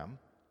Abraham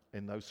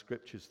in those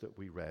scriptures that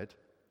we read,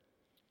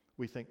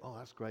 we think, oh,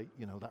 that's great,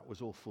 you know, that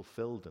was all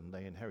fulfilled and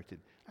they inherited.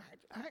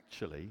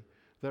 Actually,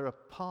 there are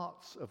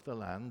parts of the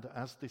land,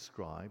 as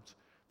described,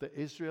 that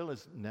Israel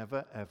has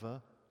never,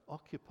 ever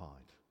occupied.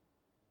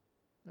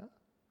 Yeah?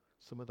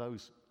 Some of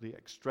those, the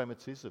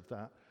extremities of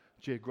that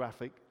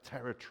geographic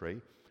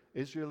territory,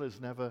 Israel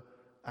has never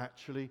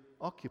actually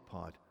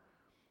occupied.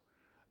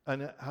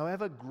 And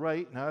however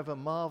great and however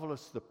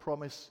marvelous the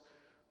promise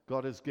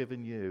God has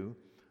given you,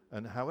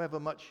 and however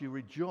much you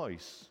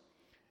rejoice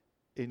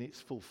in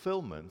its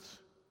fulfillment,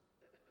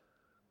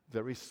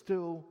 there is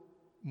still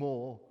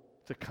more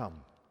to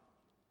come.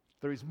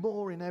 There is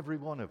more in every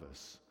one of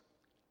us.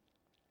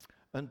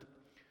 And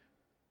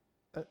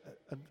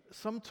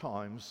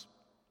sometimes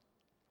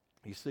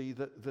you see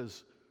that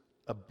there's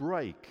a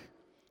break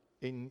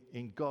in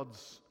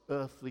God's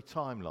earthly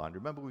timeline.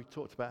 Remember we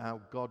talked about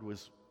how God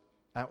was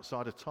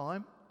outside of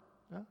time?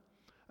 Yeah?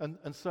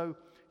 And so,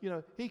 you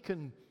know, he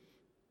can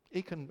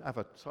have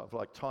a sort of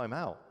like time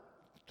out.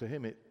 To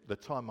him, the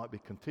time might be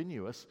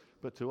continuous,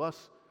 but to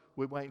us,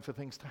 we're waiting for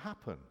things to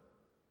happen.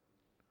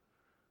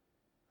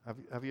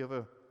 Have you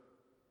ever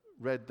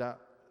read that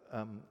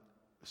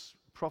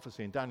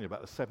prophecy in Daniel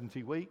about the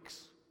 70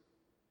 weeks?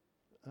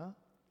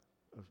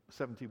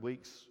 70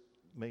 weeks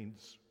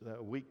means,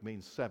 a week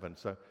means 7.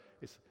 So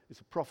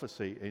it's a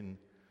prophecy in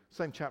the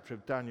same chapter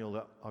of Daniel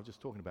that I was just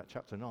talking about,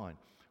 chapter 9,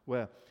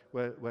 where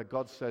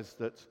God says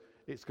that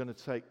it's going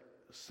to take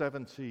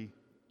 70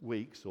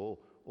 weeks or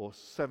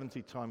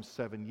 70 times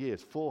 7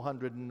 years,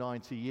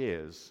 490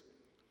 years,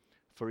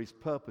 for his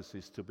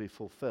purposes to be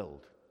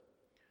fulfilled.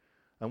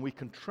 And we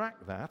can track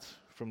that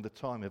from the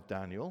time of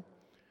Daniel,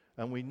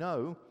 and we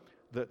know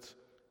that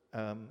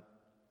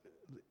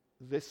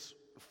this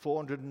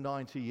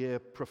 490-year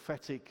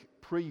prophetic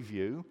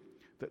preview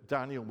that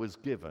Daniel was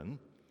given,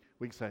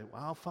 we can say,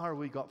 well, how far have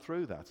we got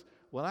through that?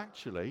 Well,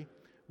 actually,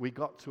 we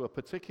got to a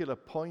particular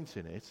point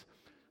in it,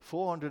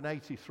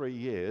 483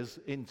 years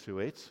into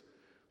it.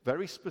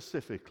 Very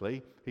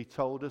specifically, he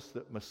told us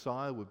that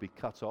Messiah would be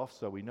cut off,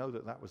 so we know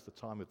that that was the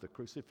time of the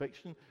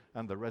crucifixion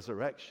and the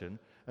resurrection.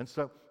 And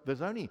so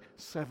there's only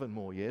 7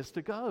 more years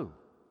to go.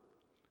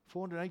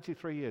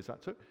 483 years,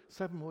 that took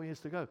 7 more years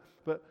to go.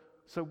 But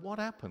so what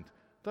happened?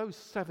 Those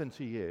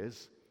 70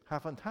 years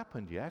haven't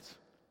happened yet.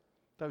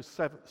 Those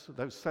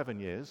 7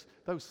 years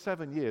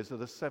are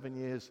the 7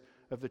 years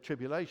of the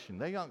tribulation.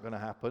 They aren't going to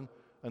happen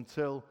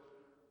until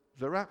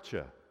the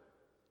rapture,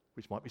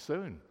 which might be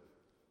soon.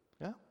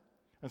 Yeah?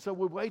 And so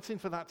we're waiting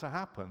for that to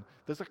happen.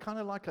 There's a kind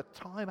of like a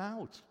time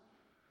out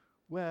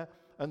where,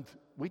 and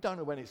we don't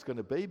know when it's going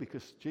to be,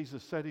 because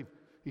Jesus said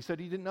he said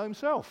he didn't know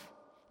himself.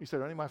 He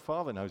said, only my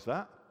Father knows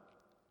that.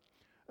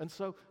 And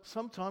so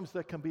sometimes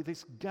there can be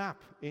this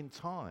gap in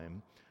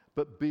time,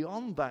 but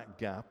beyond that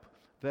gap,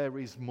 there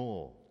is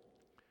more.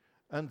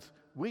 And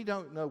we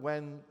don't know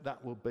when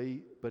that will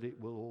be, but it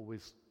will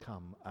always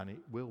come, and it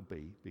will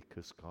be,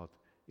 because God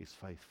is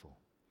faithful.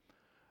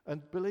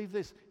 And believe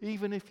this,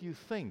 even if you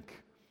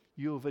think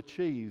you have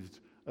achieved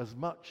as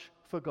much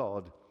for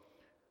God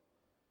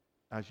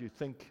as you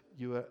think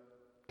you are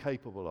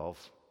capable of,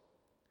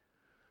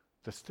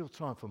 there's still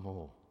time for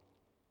more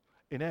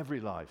in every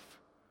life.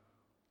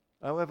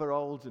 However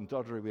old and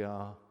doddery we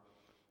are,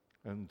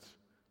 and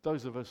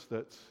those of us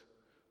that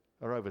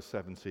are over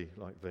 70,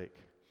 like Vic,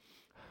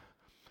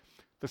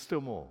 there's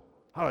still more.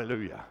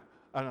 Hallelujah.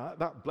 And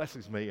that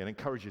blesses me and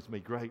encourages me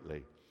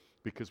greatly,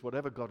 because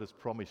whatever God has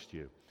promised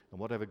you and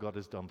whatever God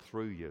has done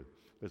through you,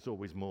 there's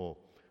always more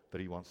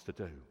that he wants to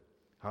do.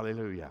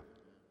 Hallelujah.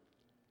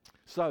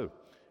 So,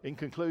 in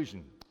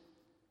conclusion,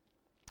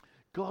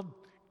 God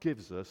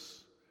gives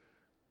us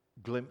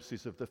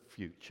glimpses of the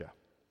future.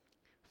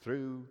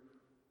 Through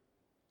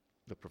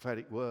the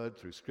prophetic word,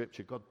 through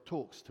Scripture, God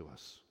talks to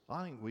us.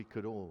 I think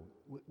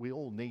we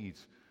all need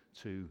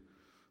to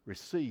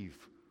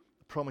receive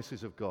the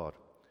promises of God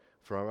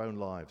for our own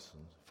lives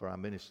and for our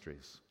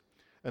ministries.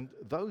 And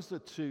those are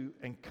to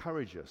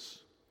encourage us.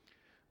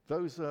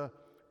 Those are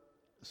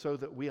so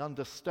that we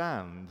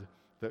understand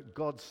that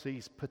God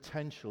sees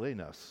potential in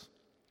us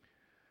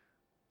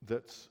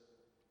that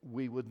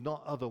we would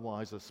not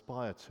otherwise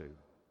aspire to.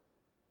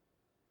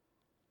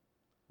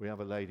 We have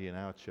a lady in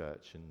our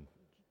church and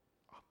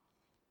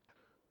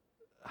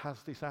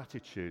has this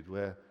attitude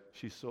where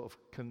she sort of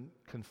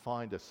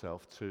confined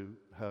herself to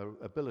her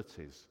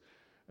abilities.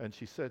 And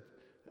she said,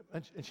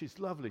 and she's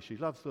lovely, she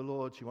loves the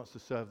Lord, she wants to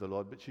serve the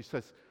Lord, but she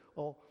says,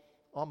 oh,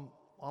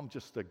 I'm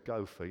just a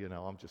gopher,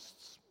 I'm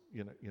just,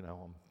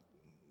 I'm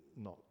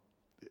not,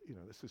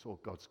 this is all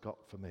God's got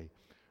for me.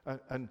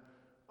 And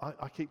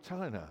I keep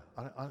telling her,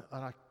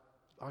 and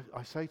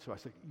I say to her, I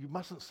say, you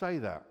mustn't say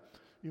that.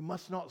 You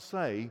must not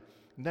say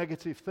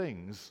negative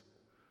things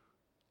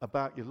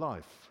about your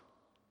life.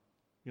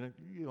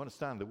 You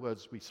understand the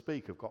words we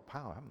speak have got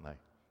power, haven't they?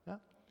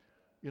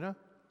 Yeah?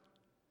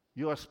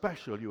 You are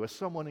special. You are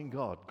someone in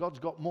God. God's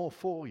got more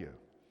for you.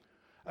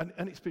 And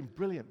it's been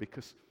brilliant,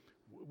 because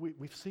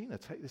we've seen her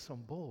take this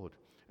on board.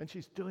 And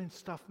she's doing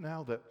stuff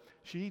now that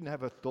she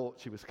never thought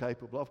she was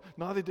capable of.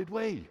 Neither did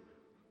we.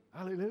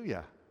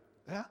 Hallelujah.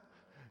 Yeah?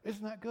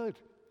 Isn't that good?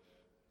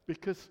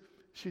 Because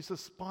she's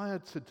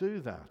aspired to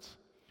do that.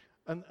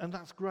 And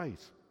that's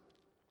great.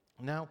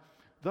 Now,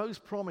 those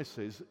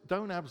promises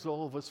don't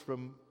absolve us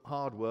from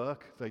hard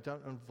work. They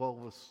don't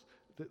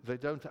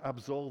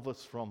absolve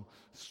us from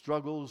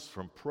struggles,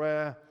 from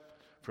prayer,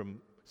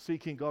 from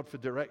seeking God for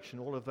direction,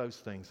 all of those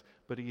things.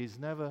 But he is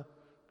never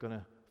going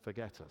to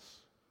forget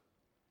us.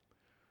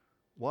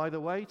 Why the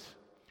wait?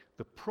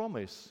 The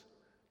promise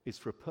is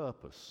for a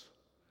purpose.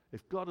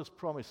 If God has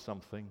promised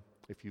something,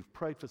 if you've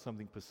prayed for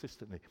something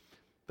persistently,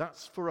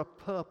 that's for a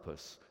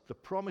purpose. The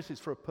promise is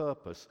for a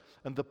purpose,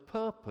 and the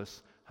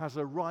purpose has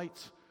a right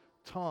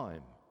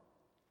time.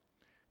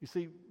 You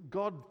see,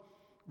 God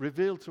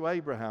revealed to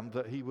Abraham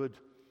that he would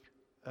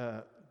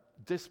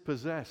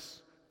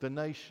dispossess the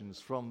nations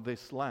from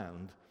this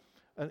land.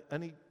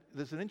 And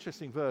there's an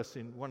interesting verse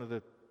in one of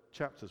the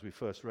chapters we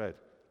first read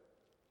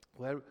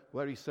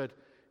where he said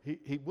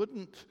he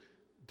wouldn't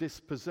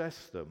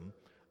dispossess them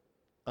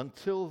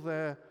until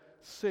their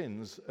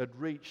sins had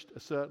reached a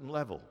certain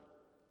level.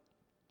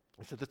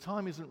 He said, the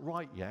time isn't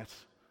right yet.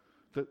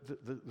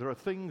 There are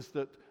things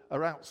that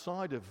are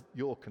outside of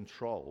your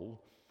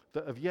control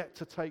that have yet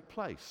to take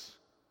place.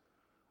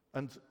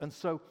 And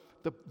so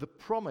the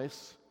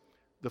promise,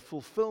 the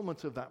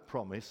fulfillment of that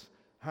promise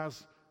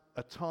has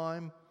a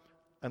time,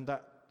 and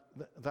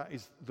that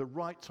is the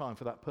right time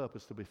for that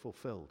purpose to be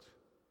fulfilled.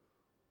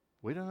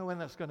 We don't know when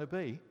that's going to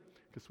be,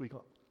 because we've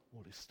got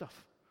all this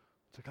stuff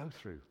to go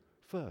through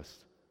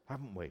first,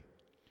 haven't we?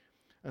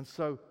 And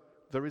so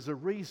there is a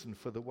reason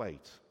for the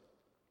wait.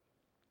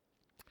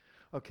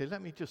 Okay,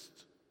 let me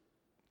just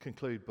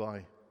conclude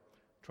by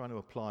trying to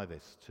apply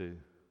this to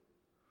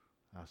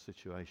our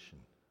situation.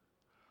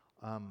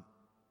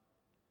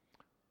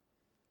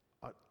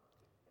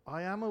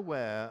 I am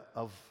aware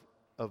of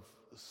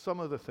some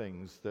of the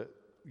things that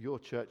your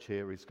church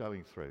here is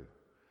going through.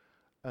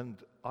 And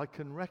I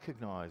can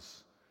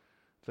recognize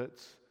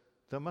that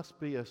there must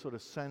be a sort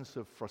of sense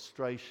of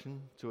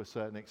frustration to a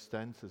certain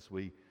extent as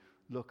we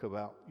look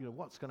about,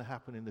 what's going to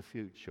happen in the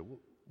future?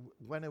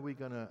 When are we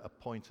going to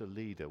appoint a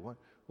leader?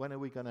 When are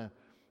we going to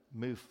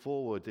move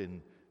forward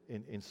in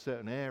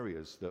certain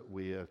areas that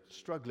we are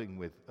struggling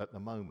with at the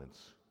moment?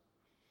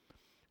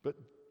 But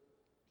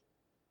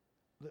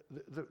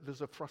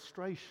there's a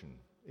frustration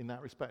in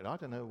that respect. I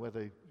don't know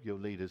whether your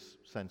leaders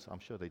sense, I'm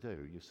sure they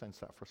do, you sense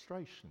that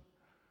frustration.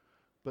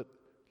 But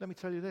let me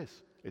tell you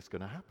this, it's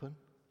going to happen.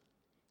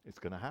 It's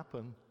going to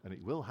happen, and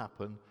it will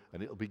happen,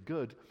 and it'll be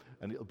good,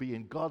 and it'll be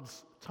in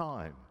God's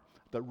time.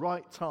 The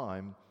right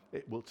time,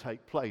 it will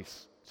take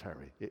place,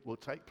 Terry. It will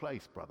take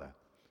place, brother.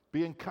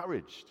 Be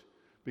encouraged,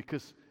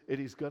 because it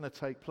is going to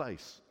take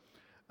place.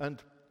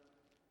 And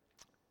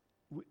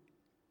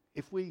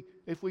if we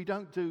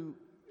don't do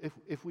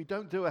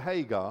a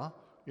Hagar,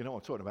 you know what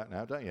I'm talking about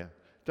now, don't you?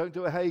 Don't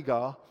do a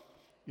Hagar,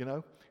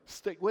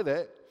 stick with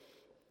it,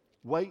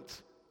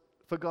 wait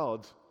for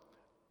God,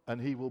 and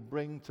he will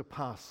bring to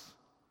pass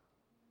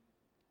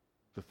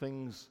the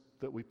things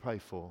that we pray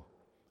for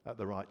at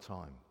the right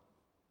time.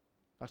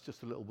 That's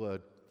just a little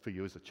word for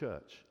you as a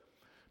church.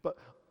 But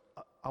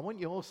I want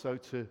you also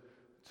to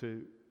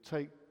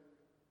take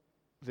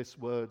this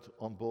word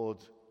on board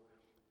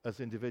as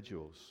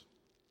individuals.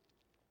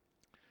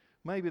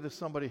 Maybe there's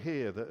somebody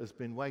here that has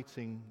been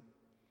waiting.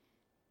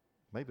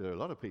 Maybe there are a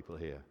lot of people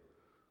here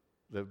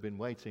that have been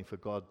waiting for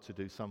God to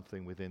do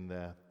something within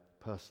their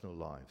personal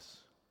lives.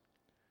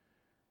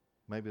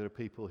 Maybe there are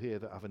people here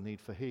that have a need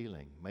for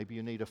healing. Maybe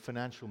you need a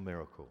financial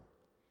miracle.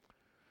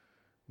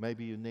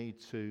 Maybe you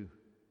need to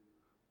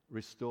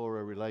restore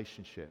a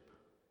relationship.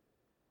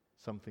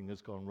 Something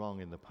has gone wrong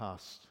in the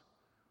past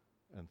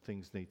and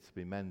things need to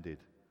be mended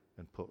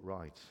and put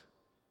right.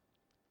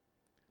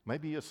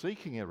 Maybe you're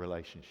seeking a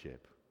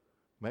relationship.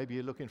 Maybe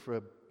you're looking for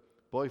a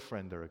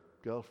boyfriend or a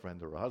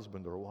girlfriend or a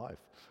husband or a wife.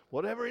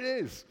 Whatever it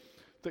is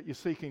that you're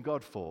seeking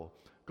God for,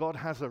 God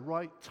has a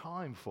right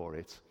time for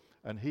it,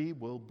 and he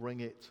will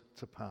bring it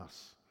to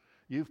pass.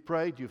 You've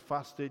prayed, you've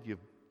fasted, you've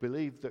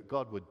believed that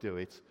God would do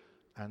it,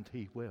 and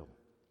he will,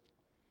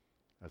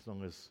 as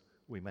long as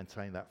we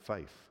maintain that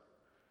faith.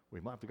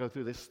 We might have to go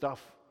through this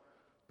stuff,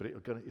 but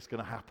it's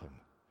going to happen.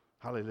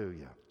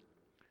 Hallelujah.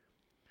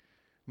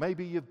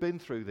 Maybe you've been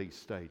through these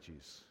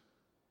stages.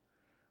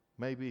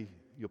 Maybe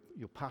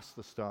you're past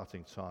the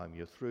starting time.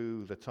 You're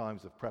through the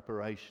times of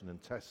preparation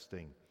and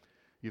testing.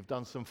 You've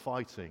done some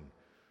fighting,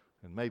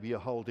 and maybe you're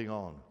holding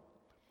on.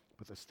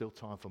 But there's still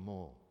time for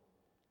more.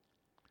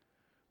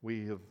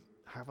 We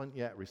haven't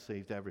yet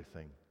received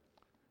everything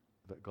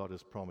that God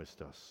has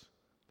promised us.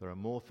 There are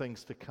more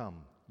things to come,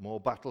 more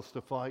battles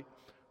to fight,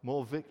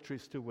 more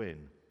victories to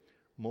win,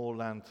 more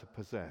land to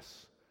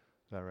possess.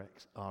 There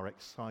are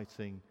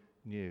exciting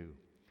new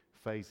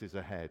phases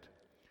ahead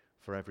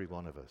for every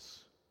one of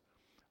us.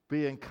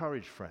 Be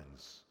encouraged,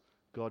 friends.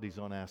 God is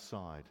on our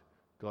side.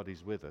 God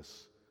is with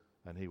us,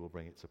 and he will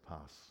bring it to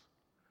pass.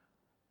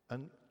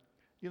 And,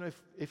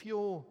 if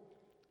you're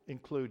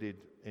included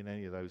in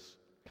any of those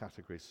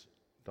categories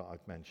that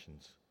I've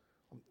mentioned,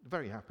 I'm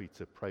very happy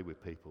to pray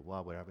with people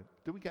while we're having.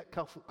 Do we get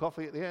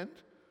coffee at the end?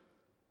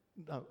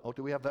 No. Or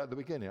do we have that at the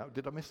beginning?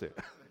 Did I miss it?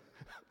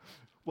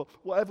 Well,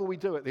 whatever we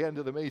do at the end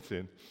of the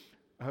meeting,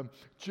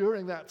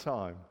 during that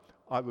time,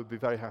 I would be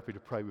very happy to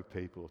pray with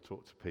people or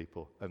talk to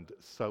people, and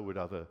so would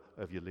other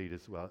of your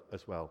leaders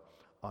as well,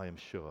 I am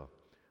sure.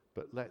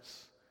 But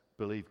let's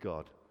believe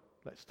God.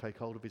 Let's take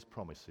hold of his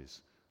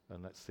promises,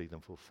 and let's see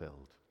them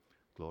fulfilled.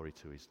 Glory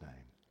to his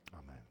name.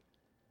 Amen.